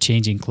 And after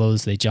changing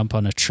clothes, they jump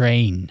on a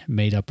train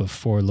made up of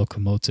 4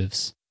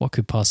 locomotives. What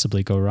could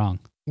possibly go wrong?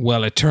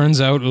 Well, it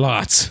turns out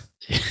lots.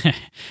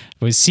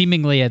 Was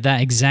seemingly at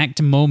that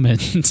exact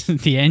moment,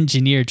 the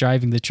engineer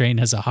driving the train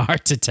has a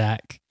heart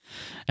attack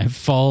and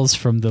falls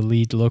from the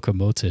lead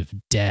locomotive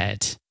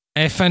dead.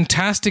 A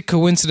fantastic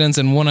coincidence,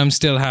 and one I'm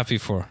still happy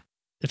for.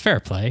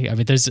 Fair play.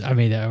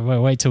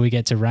 Wait till we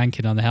get to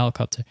Rankin on the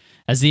helicopter.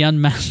 As the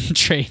unmanned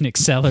train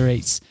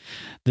accelerates,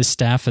 the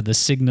staff of the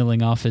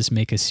signaling office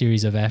make a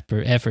series of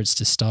efforts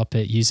to stop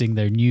it using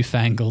their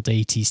newfangled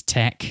 80s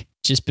tech.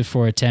 Just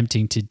before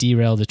attempting to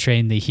derail the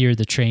train, they hear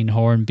the train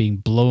horn being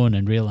blown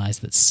and realize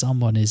that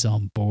someone is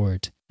on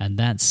board. And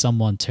that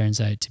someone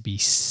turns out to be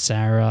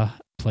Sarah,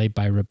 played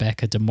by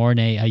Rebecca De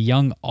Mornay, a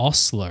young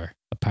ostler,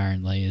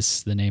 apparently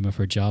is the name of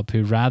her job,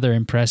 who rather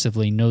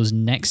impressively knows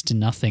next to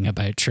nothing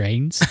about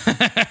trains.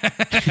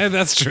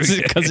 That's true.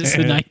 Because it's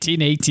the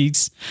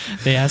 1980s.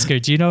 They ask her,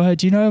 do you know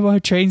how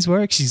trains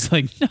work? She's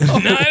like, no. No,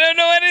 I don't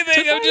know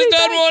anything. I'm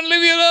just on one.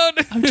 Leave me alone.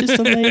 I'm just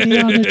a lady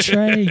on a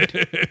train.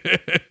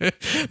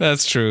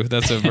 That's true.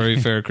 That's a very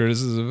fair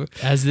criticism.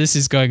 As this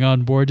is going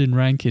on, Warden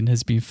Rankin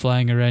has been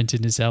flying around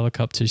in his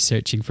helicopter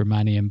searching for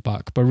Manny and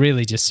Buck, but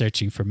really just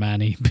searching for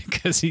Manny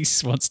because he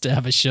wants to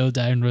have a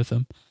showdown with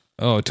him.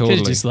 Oh, totally. Could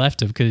have just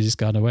left him, could have just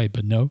gone away,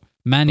 but no.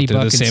 Manny, they're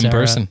Buck, the same and Sarah,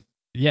 person.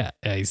 Yeah,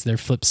 they're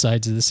flip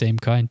sides of the same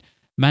coin.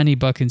 Manny,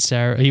 Buck, and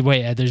Sarah.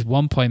 There's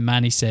one point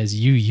Manny says,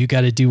 "You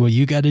got to do what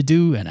you got to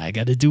do, and I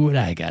got to do what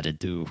I got to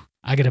do.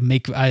 I got to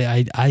make.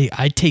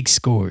 I take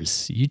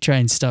scores. You try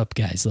and stop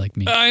guys like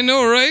me." I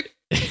know, right?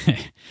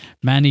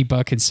 Manny,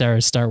 Buck, and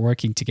Sarah start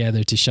working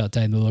together to shut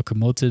down the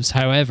locomotives.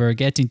 However,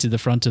 getting to the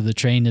front of the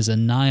train is a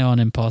nigh on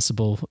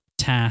impossible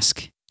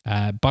task.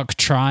 Buck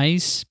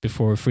tries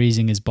before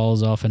freezing his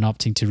balls off and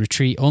opting to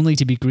retreat, only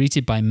to be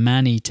greeted by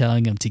Manny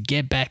telling him to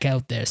get back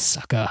out there,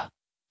 sucker.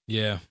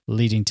 Yeah.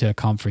 Leading to a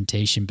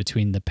confrontation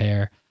between the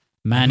pair.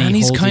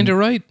 Manny's kind of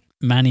right.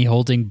 Manny,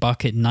 holding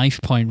Buck at knife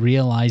point,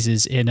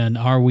 realizes in an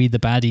 "Are we the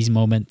baddies"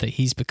 moment that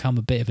he's become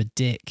a bit of a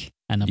dick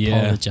and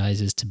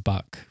apologizes to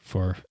Buck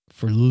for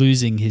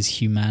losing his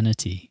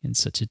humanity in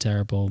such a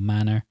terrible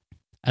manner.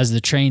 As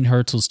the train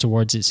hurtles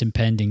towards its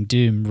impending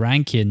doom,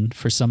 Rankin,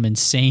 for some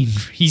insane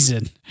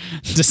reason,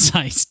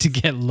 decides to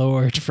get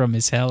lowered from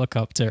his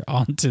helicopter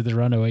onto the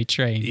runaway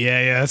train.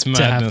 Yeah, that's madness.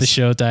 To have the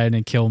showdown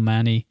and kill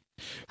Manny.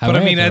 However,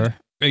 but I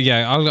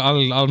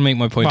mean, I'll make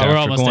my point after. We're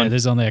almost there.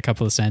 There's only a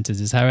couple of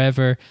sentences.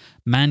 However,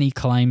 Manny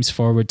climbs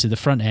forward to the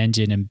front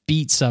engine and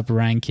beats up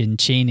Rankin,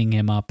 chaining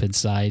him up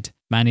inside.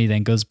 Manny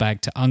then goes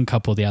back to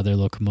uncouple the other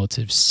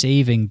locomotives,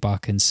 saving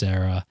Buck and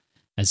Sarah,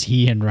 as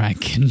he and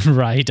Rankin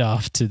ride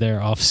off to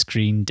their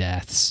off-screen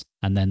deaths.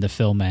 And then the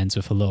film ends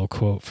with a little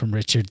quote from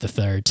Richard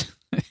III.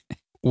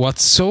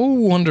 What's so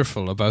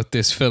wonderful about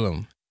this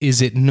film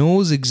is it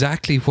knows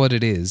exactly what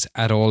it is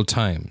at all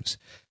times.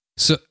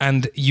 So,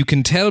 and you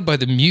can tell by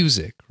the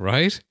music,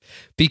 right?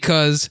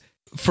 Because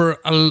for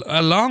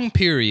a long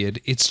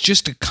period, it's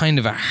just a kind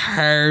of a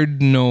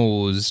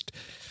hard-nosed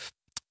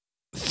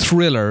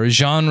thriller,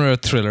 genre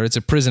thriller. It's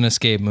a prison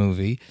escape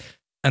movie.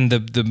 and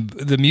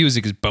the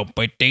music is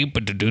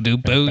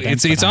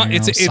it's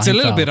a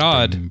little bit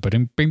odd.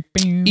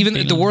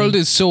 Even the world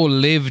is so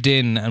lived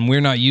in, and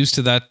we're not used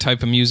to that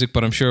type of music,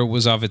 but I'm sure it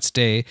was of its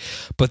day.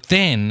 But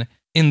then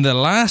in the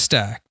last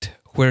act,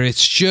 where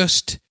it's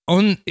just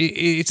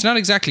it's not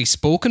exactly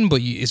spoken,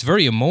 but it's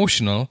very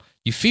emotional.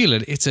 You feel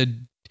it. It's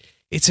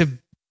a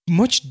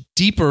much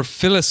deeper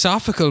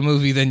philosophical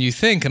movie than you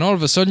think, and all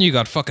of a sudden you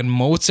got fucking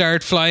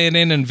Mozart flying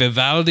in and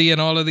Vivaldi and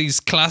all of these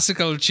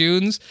classical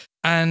tunes,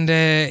 and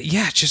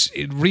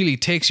it really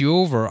takes you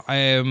over.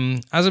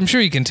 As I'm sure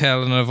you can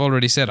tell, and I've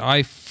already said,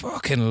 I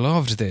fucking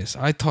loved this.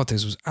 I thought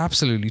this was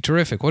absolutely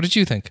terrific. What did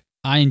you think?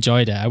 I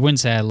enjoyed it. I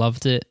wouldn't say I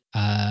loved it.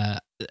 I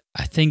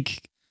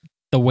think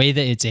the way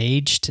that it's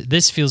aged,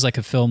 this feels like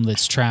a film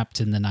that's trapped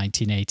in the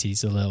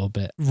 1980s a little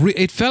bit.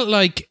 It felt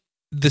like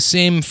the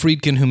same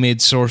Friedkin who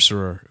made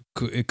Sorcerer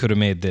could have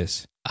made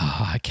this.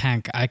 Oh, I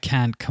can't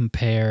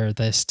compare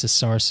this to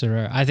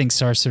Sorcerer. I think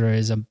Sorcerer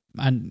is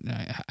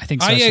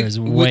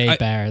way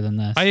better than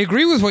this. I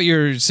agree with what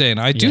you're saying.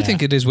 I do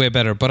think it is way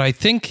better, but I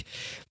think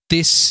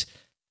this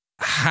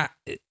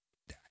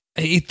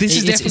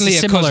is definitely a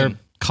similar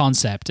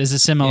concept. It's a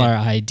similar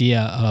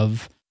idea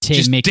of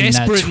making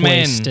that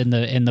twist in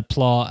the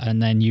plot,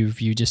 and then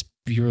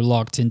you're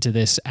locked into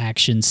this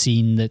action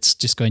scene that's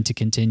just going to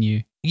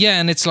continue.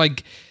 Yeah, and it's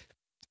like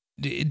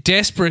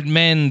desperate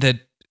men that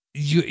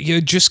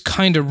you just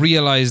kind of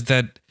realize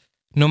that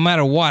no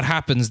matter what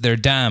happens, they're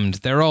damned.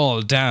 They're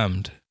all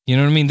damned. You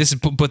know what I mean?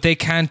 But they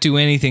can't do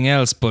anything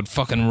else but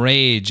fucking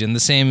rage. And the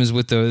same as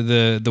with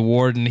the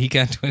warden. He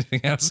can't do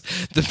anything else.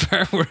 The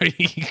part where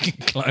he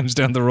climbs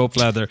down the rope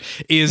ladder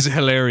is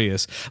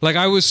hilarious. Like,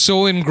 I was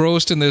so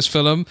engrossed in this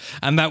film,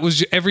 and that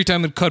was every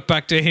time it cut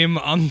back to him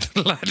on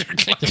the ladder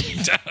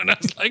climbing down. I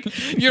was like,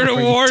 "You're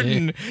a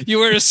warden. You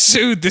wear a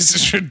suit. This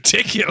is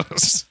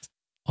ridiculous."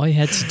 All he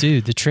had to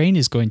do, the train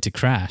is going to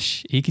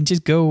crash. He can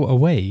just go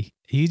away.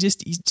 You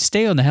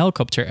stay on the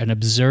helicopter and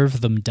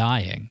observe them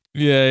dying.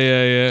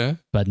 Yeah.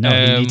 But no,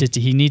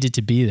 he needed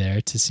to be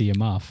there to see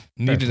him off.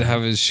 Needed to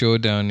have his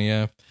showdown,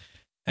 yeah.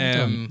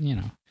 I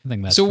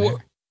think that's so.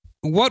 Fair.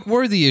 What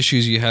were the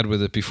issues you had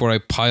with it before I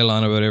pile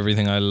on about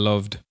everything I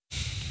loved?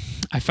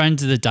 I found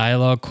the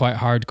dialogue quite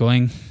hard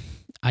going.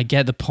 I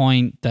get the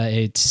point that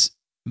it's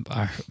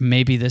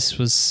maybe this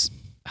was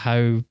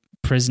how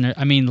prisoner.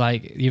 I mean,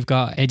 like, you've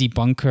got Eddie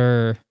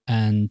Bunker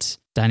and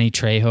Danny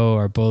Trejo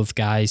are both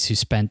guys who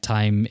spent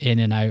time in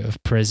and out of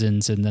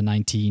prisons in the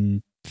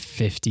 1950s,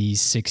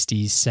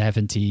 60s,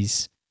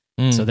 70s.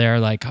 So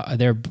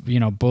they're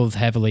both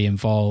heavily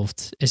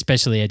involved,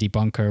 especially Eddie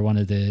Bunker, one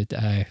of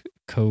the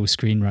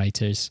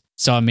co-screenwriters.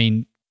 So I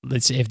mean,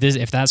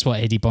 if that's what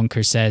Eddie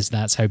Bunker says,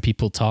 that's how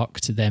people talk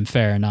to them,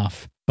 fair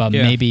enough. But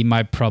maybe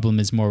my problem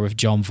is more with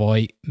Jon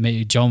Voight.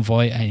 Jon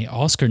Voight,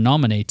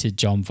 Oscar-nominated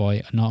Jon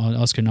Voight, not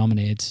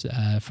Oscar-nominated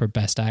for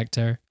Best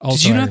Actor. Also,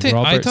 did you not think?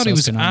 I thought he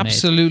was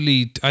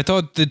absolutely. I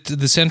thought that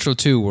the central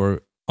two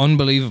were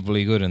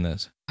unbelievably good in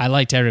this. I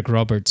liked Eric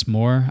Roberts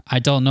more. I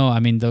don't know. I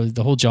mean,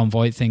 the whole Jon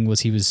Voight thing was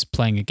he was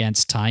playing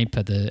against type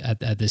at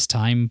this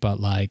time,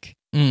 but like.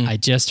 I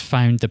just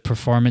found the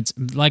performance,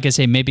 like I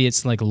say, maybe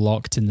it's like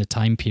locked in the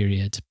time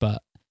period,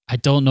 but I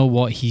don't know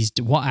what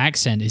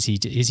accent is he?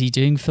 Is he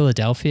doing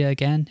Philadelphia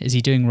again? Is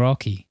he doing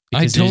Rocky?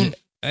 Because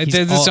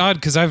it's odd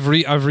because I've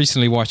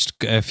recently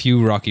watched a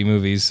few Rocky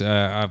movies,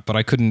 but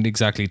I couldn't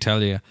exactly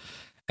tell you.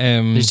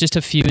 There's just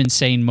a few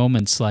insane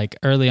moments. Like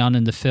early on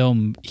in the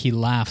film, he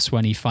laughs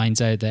when he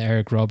finds out that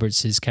Eric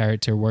Roberts'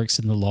 character works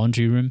in the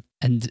laundry room.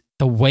 And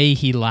the way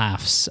he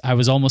laughs, I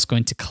was almost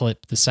going to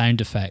clip the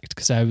sound effect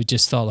because I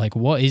just thought, like,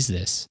 what is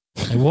this?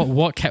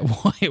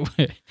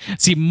 Like,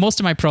 See, most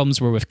of my problems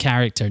were with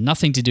character,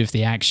 nothing to do with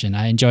the action.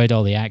 I enjoyed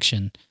all the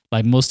action.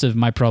 Like, most of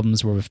my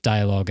problems were with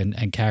dialogue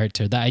and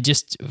character that I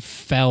just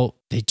felt,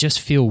 they just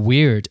feel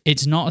weird.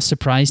 It's not a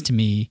surprise to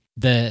me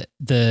that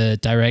the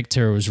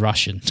director was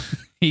Russian.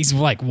 He's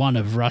like one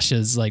of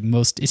Russia's like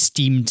most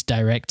esteemed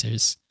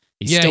directors.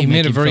 He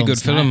made a very good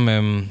film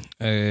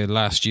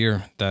last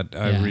year that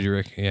I really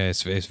recommend. Yeah,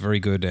 it's very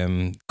good.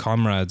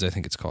 Comrades, I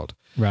think it's called.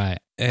 Right.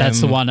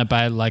 That's the one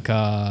about like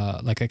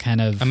a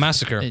kind of a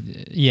massacre.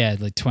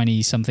 Like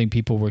 20-something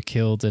people were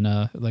killed in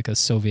a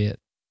Soviet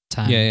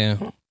time. Yeah.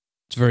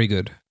 It's very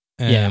good.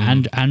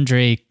 And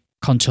Andrei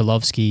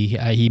Konchalovsky,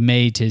 he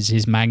made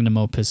his magnum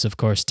opus, of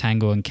course,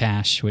 Tango and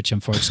Cash, which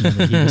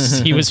unfortunately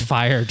he was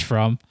fired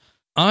from.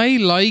 I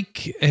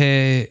like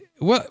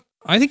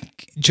I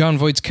think Jon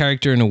Voight's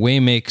character in a way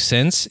makes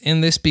sense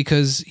in this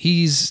because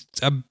he's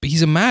a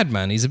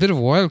madman. He's a bit of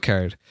a wild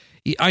card.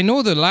 I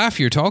know the laugh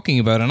you're talking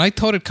about, and I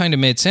thought it kind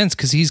of made sense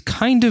because he's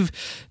kind of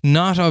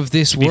not of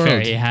this world. Fair,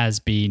 he has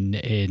been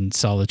in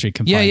solitary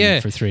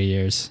confinement for 3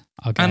 years.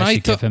 I'll actually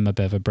give him a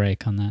bit of a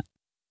break on that.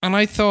 And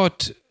I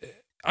thought,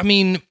 I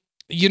mean,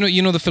 you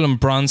know the film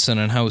Bronson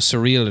and how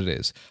surreal it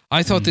is.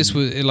 I thought this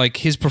was like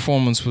his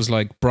performance was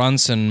like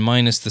Bronson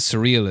minus the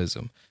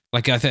surrealism.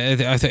 Like I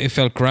thought it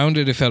felt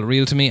grounded, it felt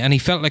real to me, and he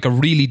felt like a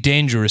really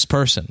dangerous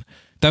person.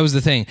 That was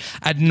the thing.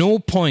 At no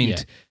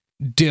point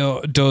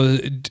does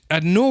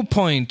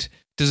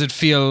does it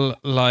feel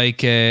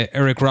like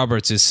Eric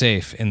Roberts is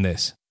safe in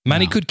this?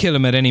 Manny could kill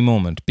him at any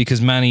moment because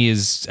Manny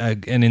is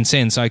an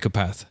insane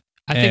psychopath.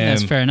 I think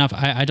that's fair enough.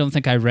 I don't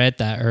think I read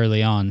that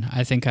early on.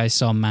 I think I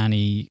saw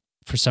Manny,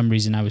 for some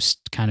reason I was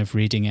kind of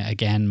reading it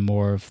again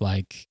more of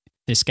like,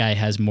 this guy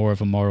has more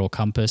of a moral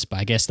compass, but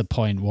I guess the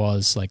point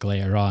was like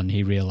later on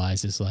he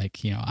realizes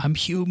like, you know, I'm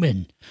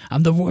human.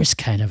 I'm the worst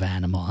kind of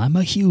animal. I'm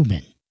a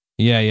human.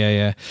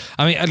 Yeah.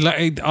 I mean,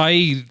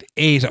 I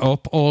ate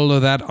up all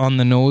of that on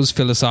the nose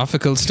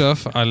philosophical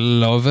stuff. I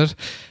love it.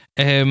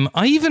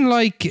 I even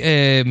like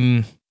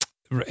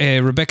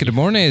Rebecca De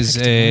Mornay's.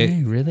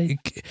 Really?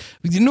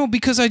 You know,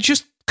 because I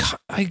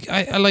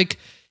like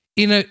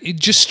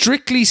just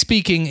strictly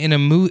speaking in a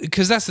movie,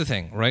 because that's the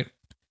thing, right?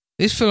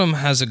 This film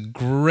has a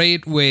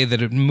great way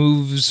that it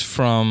moves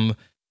from,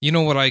 you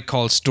know, what I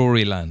call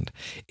Storyland.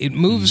 It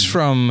moves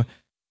from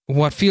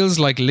what feels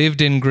like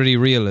lived-in gritty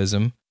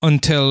realism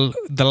until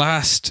the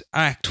last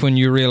act when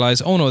you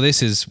realize, oh no,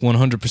 this is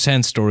 100%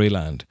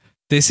 Storyland.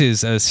 This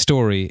is a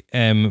story,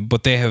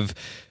 but they have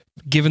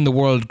given the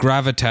world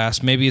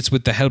gravitas. Maybe it's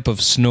with the help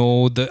of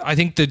snow. I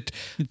think that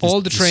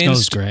all the trains...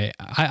 Snow's great.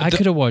 I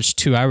could have watched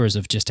 2 hours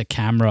of just a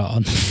camera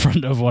on the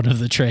front of one of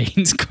the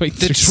trains going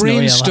through the train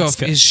snowy stuff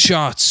Alaska. is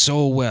shot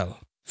so well.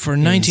 For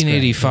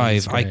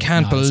 1985, I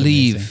can't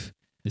believe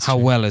how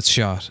well it's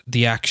shot.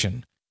 The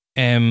action.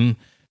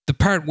 The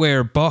part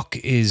where Buck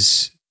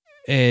is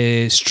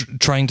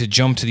trying to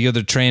jump to the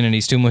other train and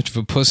he's too much of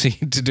a pussy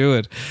to do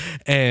it.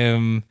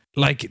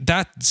 Like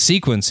that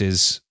sequence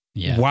is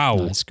wow.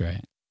 That's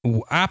great.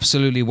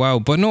 Absolutely wow.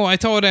 But no, I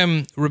thought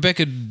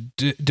Rebecca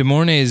De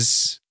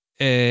Mornay's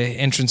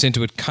entrance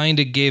into it kind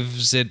of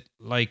gives it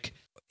like,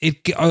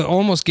 it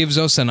almost gives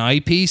us an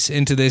eyepiece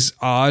into this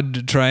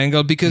odd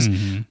triangle, because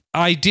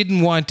I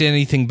didn't want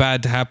anything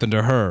bad to happen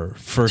to her,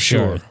 for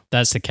sure.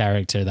 That's the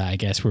character that I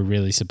guess we're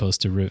really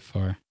supposed to root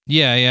for.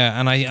 Yeah,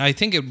 and I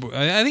think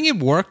it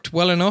worked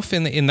well enough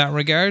in that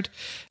regard.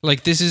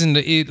 Like, this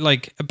isn't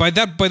like by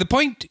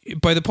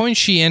the point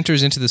she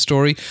enters into the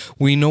story,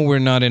 we know we're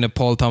not in a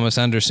Paul Thomas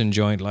Anderson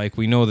joint. Like,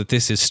 we know that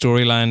this is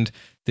Storyland.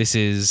 This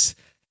is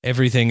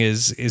everything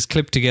is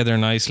clipped together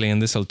nicely,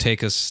 and this will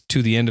take us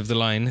to the end of the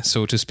line,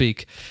 so to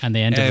speak. And the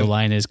end of the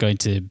line is going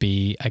to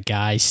be a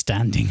guy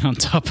standing on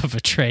top of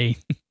a train.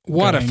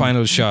 What a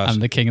final shot! I'm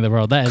the king of the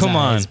world. That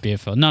is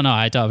beautiful. No,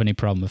 I don't have any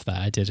problem with that.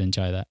 I did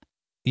enjoy that.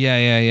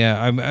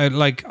 Yeah.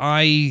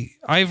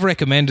 I've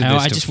recommended this.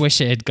 I just wish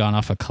it had gone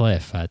off a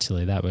cliff.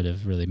 Actually, that would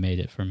have really made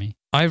it for me.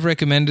 I've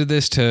recommended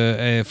this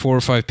to 4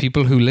 or 5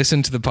 people who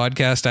listen to the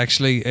podcast,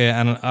 actually,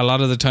 and a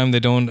lot of the time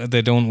they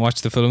don't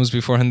watch the films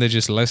beforehand; they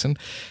just listen.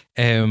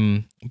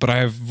 But I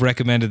have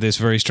recommended this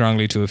very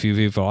strongly to a few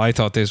people. I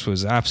thought this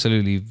was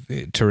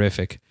absolutely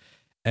terrific.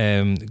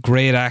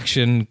 Great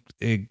action,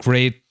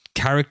 great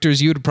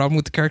characters. You had a problem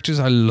with the characters?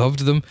 I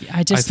loved them.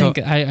 I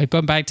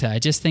going back to it, I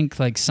just think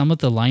like some of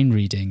the line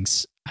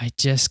readings, I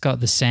just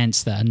got the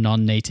sense that a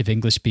non-native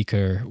English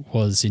speaker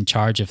was in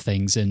charge of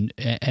things, and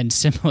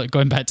similar,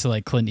 going back to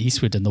like Clint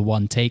Eastwood and the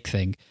one take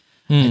thing,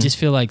 I just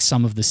feel like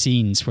some of the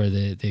scenes where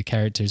the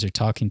characters are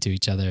talking to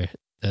each other,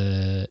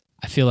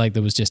 I feel like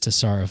there was just a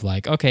sort of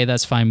like, okay,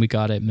 that's fine, we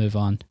got it, move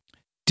on.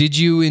 Did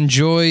you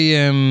enjoy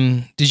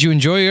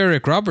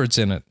Eric Roberts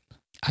in it?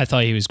 I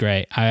thought he was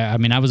great. I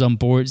mean, I was on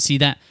board. See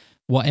that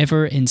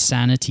whatever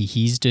insanity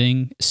he's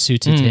doing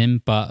suited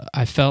him, but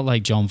I felt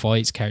like John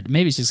Voight's character,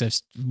 maybe it's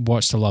just I've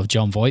watched a lot of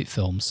John Voight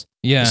films.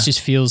 Yeah. It just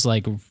feels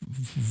like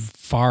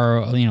far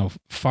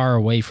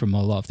away from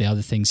a lot of the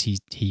other things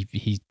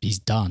he's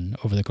done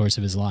over the course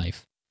of his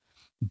life.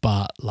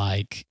 But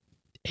like,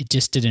 it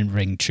just didn't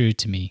ring true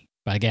to me.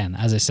 But again,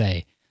 as I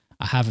say,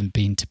 I haven't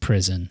been to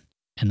prison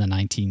in the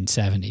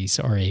 1970s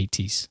or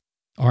 80s,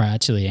 or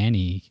actually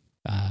any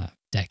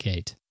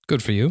decade.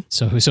 Good for you.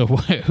 So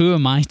who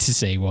am I to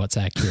say what's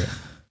accurate?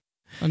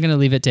 I'm going to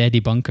leave it to Eddie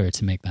Bunker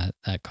to make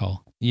that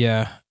call.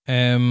 Yeah.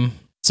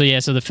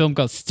 So the film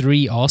got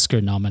 3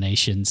 Oscar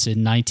nominations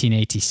in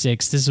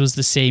 1986. This was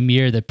the same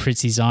year that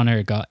Prizzi's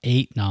Honor got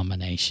 8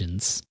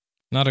 nominations.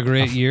 Not a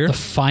great year. The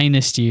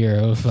finest year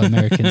of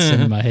American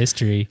cinema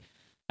history.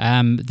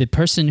 The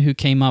person who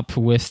came up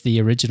with the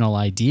original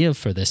idea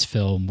for this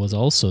film was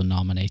also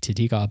nominated.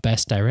 He got a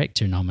Best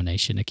Director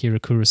nomination,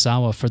 Akira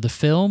Kurosawa, for the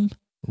film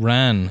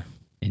Ran.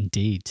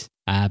 Indeed.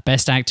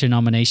 Best Actor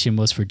nomination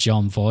was for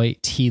John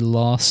Voight. He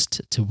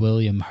lost to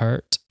William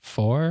Hurt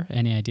for,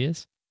 any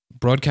ideas?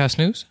 Broadcast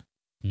News?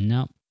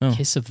 No. Oh.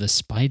 Kiss of the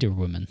Spider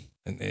Woman.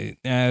 It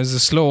was a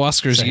slow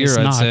Oscars year, I'd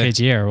say. It's not a good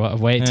year.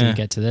 Wait till you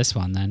get to this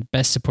one then.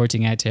 Best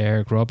Supporting Actor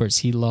Eric Roberts.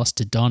 He lost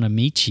to Don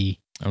Amici.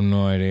 I have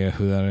no idea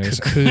who that is.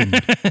 Cocoon.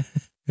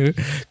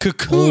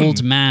 Cocoon.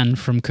 Old man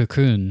from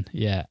Cocoon.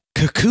 Yeah.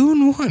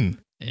 Cocoon won.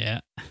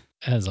 Yeah.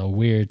 It was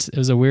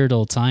a weird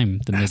old time,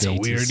 the mid-80s. That's a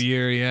weird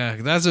year, yeah.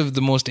 That's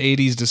the most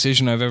 80s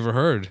decision I've ever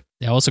heard.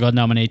 They also got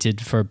nominated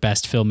for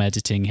Best Film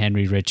Editing,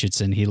 Henry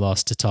Richardson. He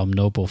lost to Tom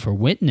Noble for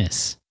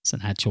Witness. It's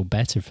an actual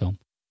better film.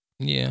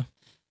 Yeah.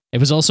 It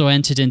was also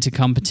entered into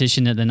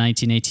competition at the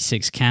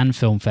 1986 Cannes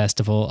Film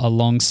Festival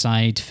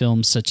alongside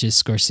films such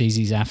as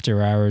Scorsese's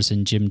After Hours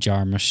and Jim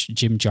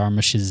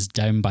Jarmusch's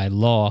Down by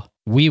Law.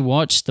 We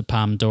watched the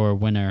Palme d'Or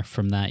winner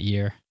from that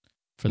year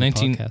for the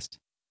podcast.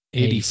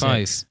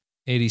 85.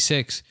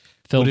 86.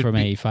 Film Would it from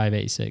be- 85,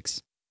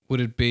 86. Would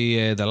it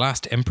be The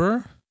Last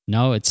Emperor?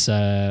 No, it's,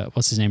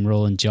 what's his name?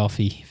 Roland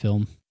Joffe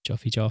film.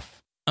 Joff.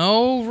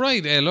 Oh,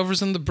 right.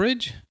 Lovers on the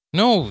Bridge?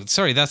 No,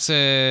 sorry, that's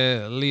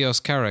Leos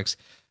Carax.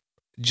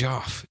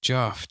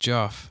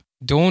 Joff.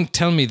 Don't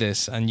tell me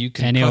this, and you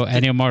can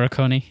Ennio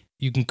Morricone.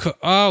 You can cut.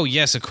 Oh,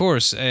 yes, of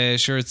course.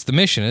 Sure, it's The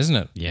Mission, isn't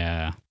it?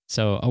 Yeah.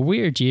 So a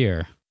weird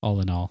year,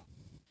 all in all.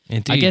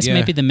 Indeed, I guess yeah.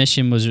 maybe the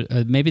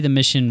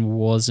mission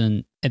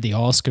wasn't at the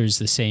Oscars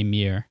the same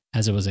year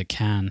as it was at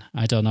Cannes.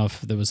 I don't know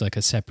if there was like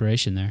a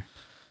separation there.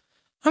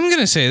 I'm going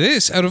to say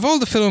this. Out of all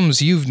the films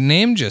you've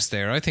named just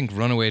there, I think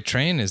Runaway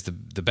Train is the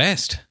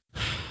best.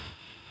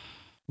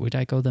 Would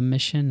I go The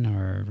Mission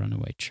or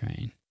Runaway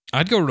Train?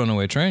 I'd go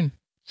Runaway Train.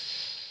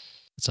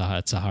 It's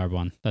a hard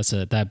one. But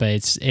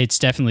it's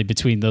definitely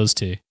between those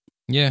two.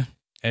 Yeah.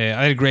 I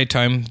had a great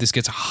time. This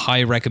gets a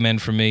high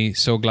recommend from me.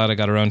 So glad I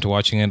got around to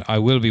watching it. I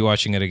will be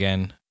watching it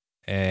again.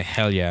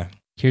 Hell yeah.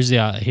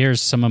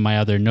 Here's some of my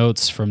other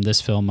notes from this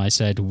film. I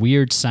said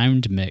weird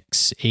sound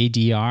mix,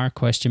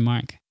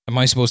 ADR ? Am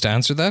I supposed to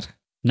answer that?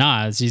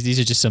 Nah, these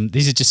are just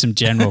some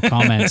general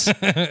comments.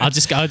 I'll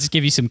just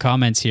give you some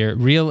comments here.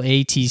 Real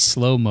 80s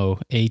slow-mo,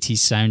 80s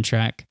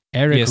soundtrack.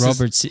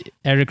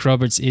 Eric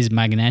Roberts is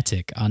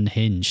magnetic,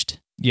 unhinged.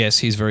 Yes,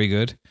 he's very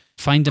good.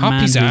 Find a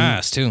Hoppy's man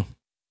ass too.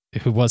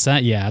 who was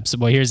that? Yeah,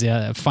 absolutely. Well, here's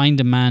the find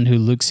a man who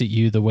looks at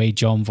you the way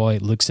John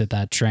Voight looks at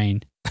that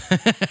train.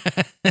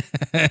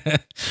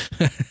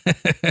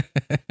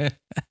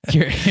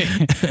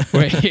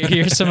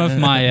 Here's some of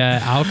my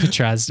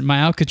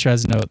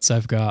Alcatraz notes.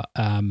 I've got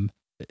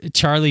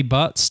Charlie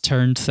Butts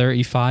turned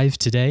 35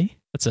 today.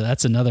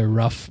 That's another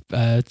rough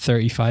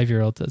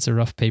 35-year-old. That's a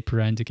rough paper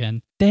round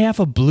again. They have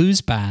a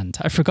blues band.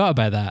 I forgot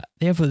about that.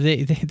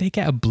 They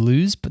get a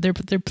blues, but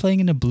they're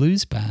playing in a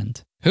blues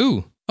band.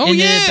 Who? Oh,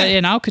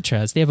 in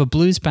Alcatraz, they have a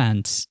blues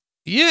band.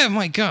 Yeah,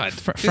 my God.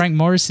 Frank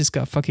Morris has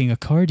got a fucking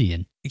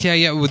accordion.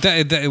 Yeah.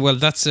 Well,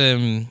 that's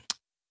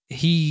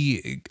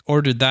he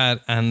ordered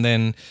that and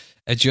then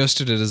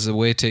adjusted it as a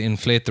way to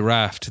inflate the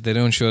raft. They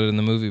don't show it in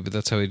the movie, but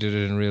that's how he did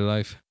it in real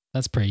life.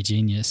 That's pretty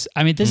genius.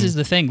 I mean, this is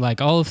the thing. Like,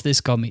 all of this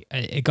got me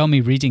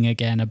reading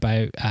again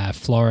about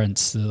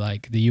Florence.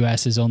 Like, the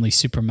U.S.'s only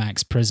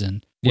supermax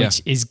prison,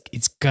 which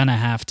it's gonna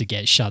have to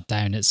get shut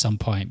down at some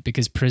point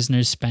because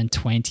prisoners spend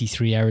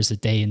 23 hours a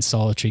day in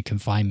solitary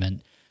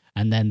confinement,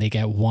 and then they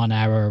get 1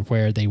 hour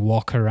where they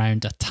walk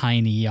around a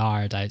tiny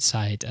yard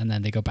outside, and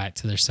then they go back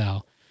to their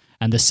cell.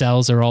 And the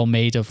cells are all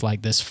made of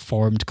like this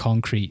formed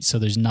concrete, so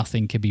there's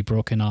nothing can be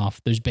broken off.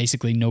 There's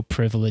basically no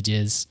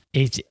privileges.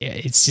 It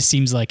just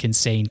seems like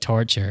insane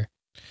torture.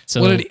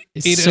 So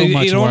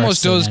it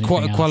almost does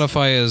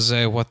qualify as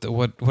what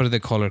do they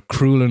call it?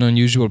 Cruel and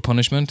unusual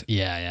punishment.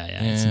 Yeah.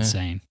 It's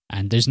insane,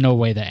 and there's no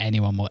way that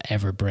anyone will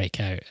ever break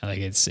out. Like,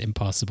 it's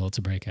impossible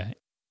to break out.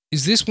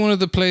 Is this one of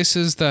the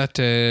places that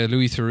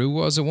Louis Theroux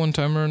was at one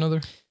time or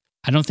another?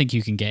 I don't think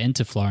you can get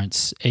into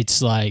Florence.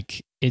 It's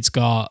like it's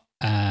got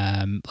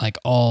like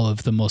all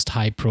of the most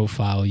high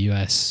profile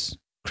US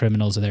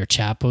criminals are there.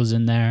 Chapo's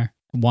in there.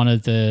 One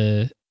of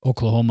the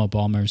Oklahoma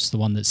bombers, the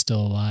one that's still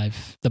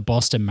alive. The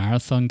Boston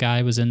Marathon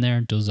guy was in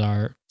there.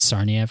 Dozar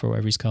Tsarnaev or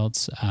whatever he's called.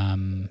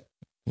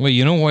 Well,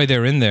 you know why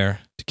they're in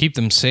there? To keep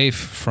them safe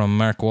from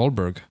Mark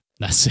Wahlberg.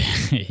 That's it.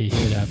 He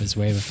would have his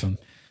way with them.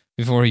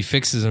 Before he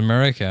fixes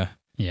America.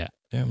 Yeah.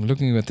 Yeah, I'm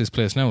looking at this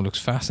place now. It looks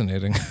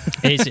fascinating.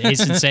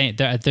 It's insane.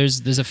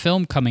 There's a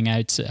film coming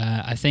out.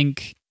 I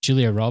think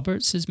Julia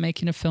Roberts is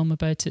making a film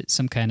about it.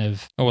 Some kind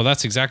of... Oh, well,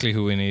 that's exactly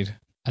who we need.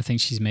 I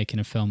think she's making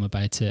a film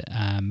about it.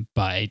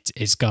 But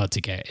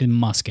it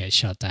must get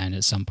shut down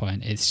at some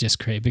point. It's just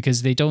crazy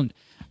because I don't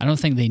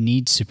think they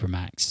need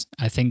Supermax.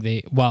 I think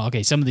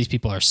some of these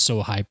people are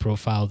so high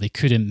profile, they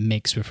couldn't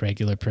mix with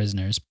regular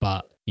prisoners,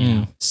 but you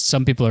know,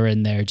 some people are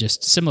in there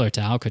just similar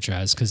to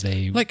Alcatraz because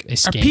they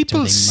escaped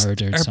or they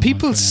murdered. Are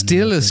people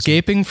still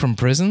escaping from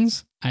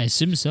prisons? I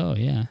assume so,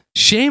 yeah.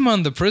 Shame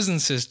on the prison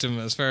system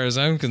as far as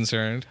I'm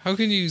concerned. How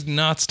can you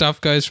not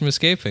stop guys from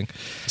escaping?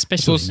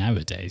 Especially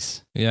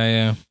nowadays.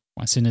 Yeah.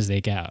 As soon as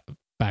they get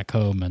back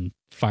home and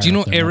fire. Do you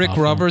know Eric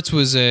Roberts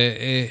was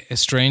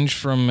estranged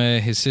from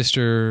his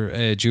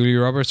sister Julia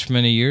Roberts for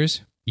many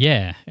years?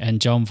 Yeah,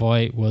 and John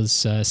Voight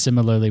was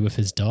similarly with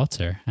his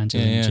daughter,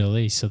 Angelina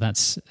Jolie. So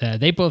that's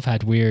they both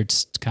had weird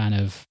kind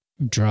of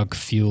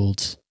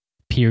drug-fueled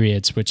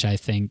periods, which I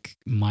think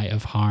might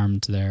have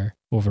harmed their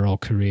overall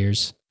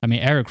careers. I mean,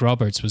 Eric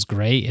Roberts was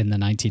great in the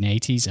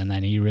 1980s, and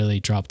then he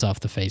really dropped off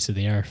the face of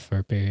the earth for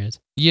a period.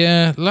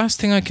 Yeah, last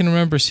thing I can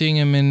remember seeing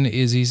him in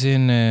is he's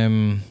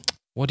in,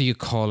 what do you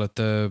call it?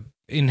 The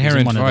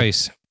Inherent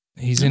Vice.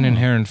 He's in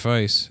Inherent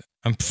Vice.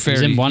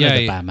 He's in one of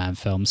the Batman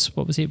films.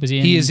 What was he? Was he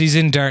in? He's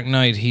in Dark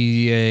Knight.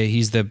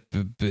 He's the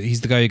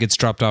guy who gets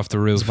dropped off the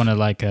roof. He's one of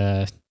like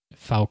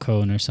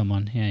Falcone or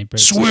someone. Yeah, he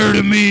breaks Swear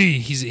to me.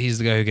 He's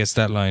the guy who gets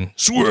that line.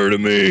 Swear to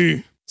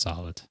me.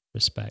 solid.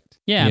 Respect.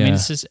 Yeah, I mean,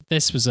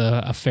 this was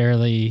a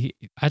fairly,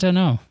 I don't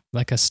know,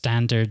 like a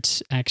standard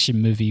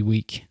action movie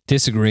week.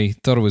 Disagree.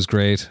 Thought it was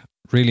great.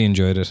 Really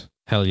enjoyed it.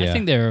 Hell yeah. I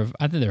think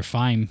they're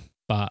fine,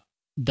 but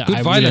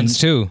good violence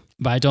too.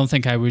 But I don't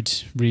think I would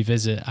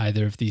revisit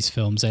either of these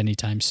films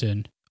anytime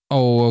soon.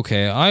 Oh,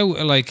 okay. I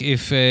like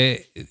if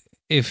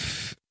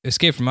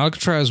Escape from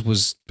Alcatraz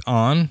was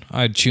on,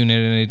 I'd tune in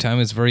at any time.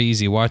 It's very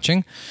easy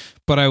watching,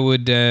 but I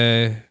would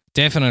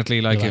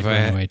definitely like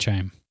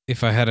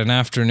if I had an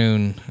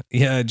afternoon,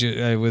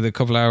 with a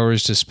couple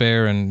hours to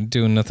spare and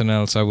doing nothing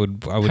else, I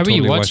would. How totally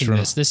are you watch watching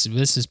this?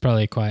 This is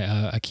probably quite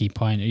a key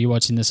point. Are you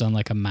watching this on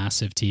like a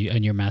massive TV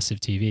on your massive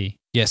TV?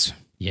 Yes.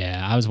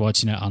 Yeah, I was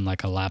watching it on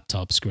like a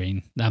laptop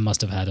screen. That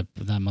must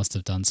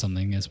have done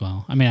something as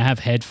well. I mean, I have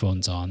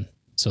headphones on,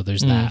 so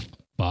there's that.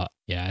 But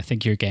yeah, I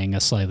think you're getting a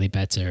slightly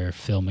better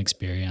film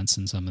experience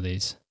in some of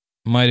these.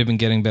 Might have been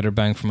getting better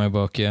bang for my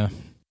buck, yeah.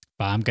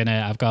 But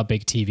I've got a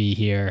big TV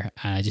here,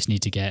 and I just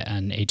need to get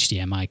an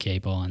HDMI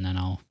cable, and then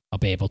I'll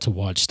be able to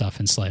watch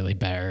stuff in slightly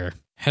better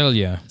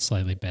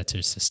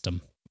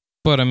system.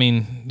 But I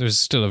mean, there's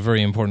still a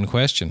very important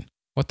question.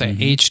 What the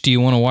H do you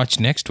want to watch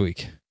next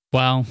week?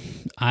 Well,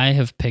 I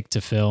have picked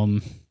a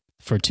film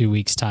for 2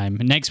 weeks' time.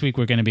 Next week,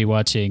 we're going to be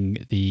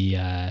watching the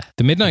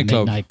Midnight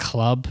Club. Midnight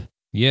Club.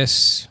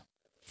 Yes.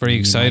 Very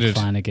excited.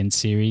 Mike Flanagan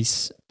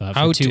series. But for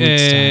out 2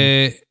 weeks'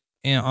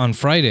 time, on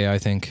Friday, I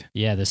think.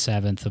 Yeah, the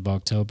 7th of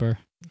October.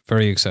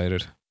 Very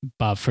excited.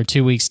 But for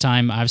 2 weeks'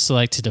 time, I've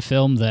selected a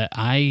film that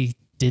I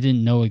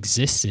didn't know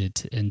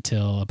existed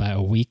until about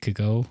a week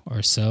ago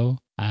or so.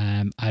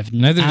 I've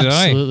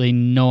absolutely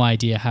no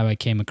idea how I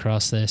came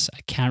across this.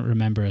 I can't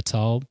remember at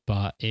all,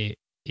 but it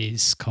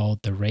is called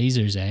The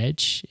Razor's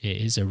Edge. It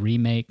is a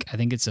remake. I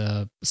think it's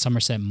a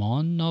Somerset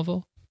Maugham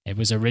novel. It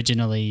was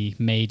originally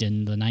made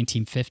in the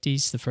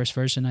 1950s, the first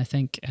version, I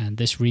think, and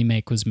this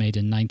remake was made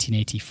in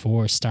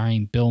 1984,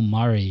 starring Bill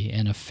Murray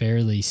in a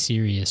fairly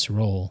serious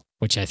role,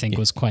 which I think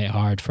was quite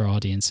hard for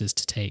audiences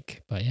to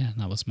take. But yeah,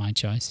 that was my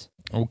choice.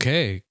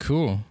 Okay,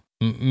 cool.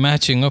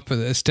 Matching up,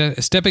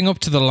 stepping up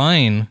to the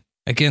line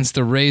against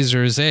The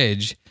Razor's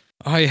Edge,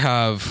 I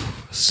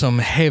have some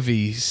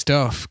heavy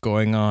stuff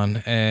going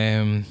on.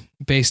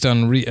 Based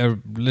on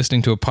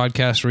listening to a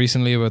podcast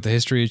recently about the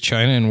history of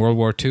China in World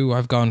War II,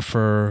 I've gone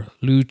for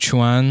Lu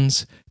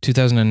Chuan's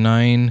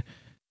 2009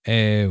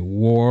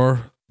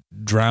 war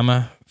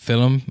drama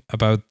film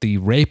about the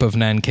rape of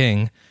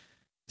Nanking,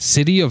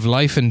 City of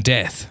Life and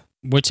Death.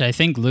 Which I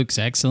think looks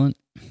excellent.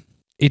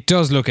 It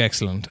does look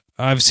excellent.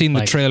 I've seen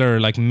the trailer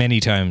like many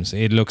times.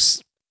 It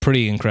looks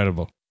pretty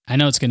incredible. I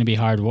know it's going to be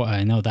hard.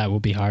 I know that will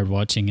be hard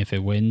watching if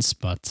it wins,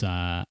 but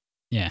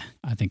yeah,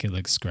 I think it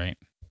looks great.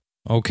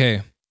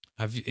 Okay.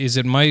 Is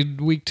it my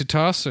week to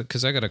toss?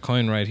 Because I got a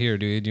coin right here.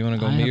 Do you want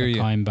to go me or you? I have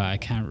a coin, but I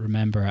can't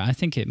remember. I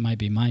think it might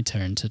be my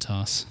turn to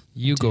toss.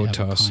 You go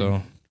toss,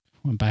 so.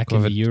 I'm back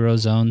in the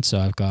Eurozone, so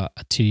I've got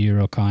a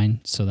 €2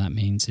 coin, so that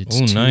means it's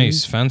Oh,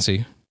 nice.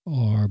 Fancy.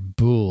 Or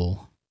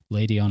bull.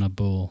 Lady on a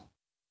bull.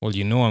 Well,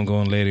 you know I'm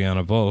going lady on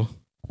a bull.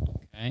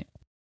 Okay.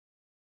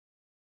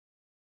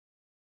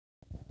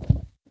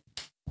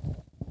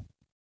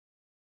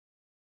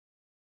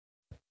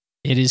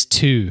 It is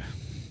 2.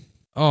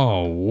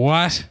 Oh,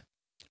 what?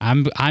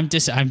 I'm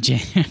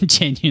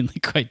genuinely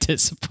quite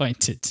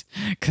disappointed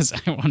because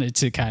I wanted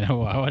to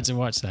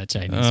watch that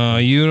Chinese. Oh,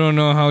 you don't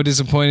know how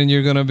disappointed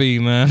you're gonna be,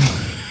 man.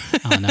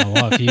 Oh no,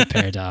 what have you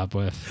paired up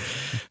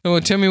with? Oh,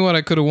 tell me what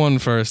I could have won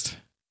first.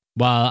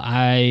 Well,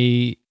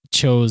 I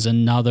chose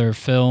another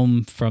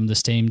film from the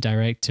same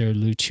director,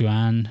 Lu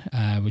Chuan,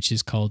 which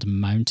is called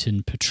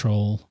Mountain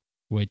Patrol,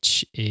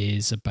 which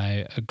is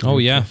about a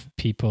group of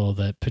people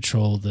that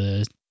patrol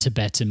the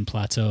Tibetan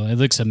plateau. It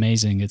looks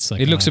amazing.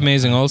 It looks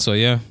amazing also,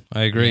 yeah.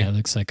 I agree. Yeah, it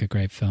looks like a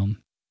great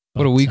film.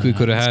 What a week we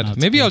could have had.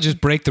 Maybe I'll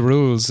just break the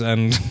rules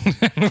and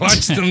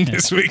watch them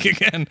this week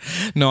again.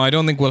 No, I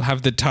don't think we'll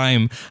have the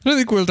time. I don't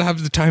think we'll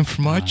have the time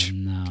for much.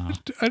 No.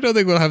 I don't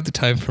think we'll have the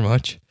time for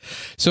much.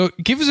 So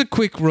give us a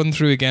quick run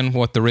through again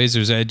what The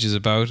Razor's Edge is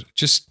about,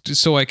 just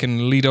so I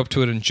can lead up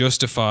to it and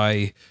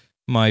justify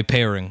my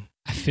pairing.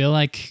 I feel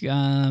like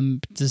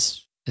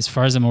this, as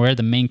far as I'm aware,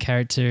 the main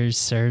character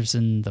serves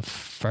in the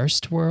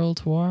First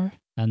World War,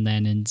 and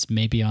then it's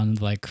maybe on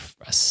like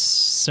a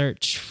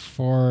search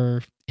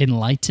for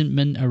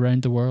enlightenment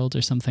around the world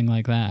or something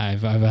like that.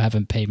 I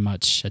haven't paid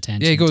much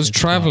attention. Yeah, he goes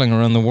traveling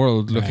around the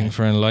world looking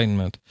for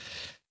enlightenment.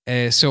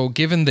 So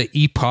given the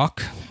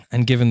epoch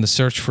and given the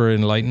search for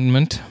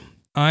enlightenment,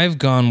 I've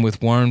gone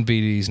with Warren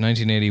Beatty's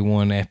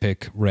 1981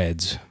 epic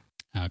Reds.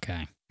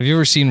 Okay. Have you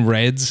ever seen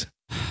Reds?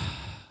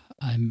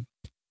 I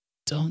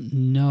don't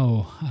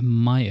know. I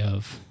might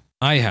have.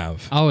 I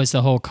have. Oh, it's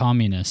the whole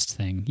communist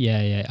thing.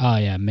 Yeah. Oh,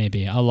 yeah,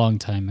 maybe. A long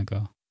time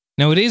ago.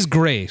 Now, it is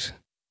great.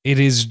 It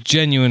is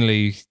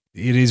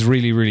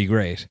really, really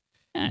great.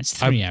 Yeah, it's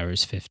 3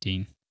 hours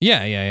 15.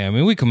 Yeah. I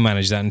mean, we can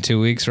manage that in 2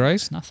 weeks, right?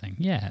 It's nothing.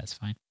 Yeah, it's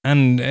fine.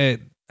 And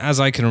as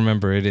I can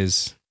remember, it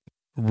is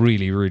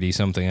really, really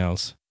something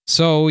else.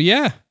 So,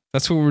 yeah,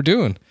 That's what we're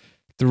doing.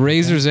 The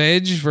Razor's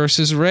Edge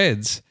versus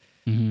Reds.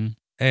 Mm-hmm.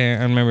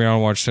 And maybe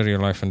I'll watch Study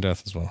of Life and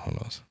Death as well. Who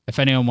knows? If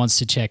anyone wants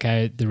to check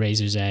out The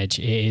Razor's Edge,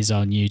 it is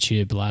on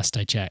YouTube last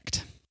I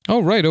checked.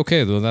 Oh, right.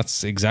 Okay. Well,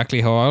 that's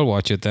exactly how I'll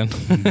watch it then.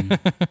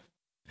 Mm-hmm.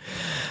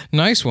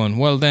 Nice one.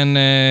 Well, then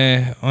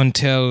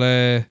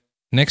until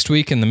next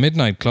week in the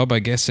Midnight Club, I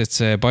guess it's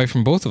bye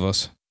from both of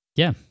us.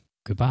 Yeah.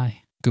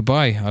 Goodbye.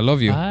 Goodbye. I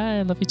love you. Bye.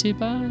 I love you too.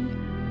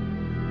 Bye.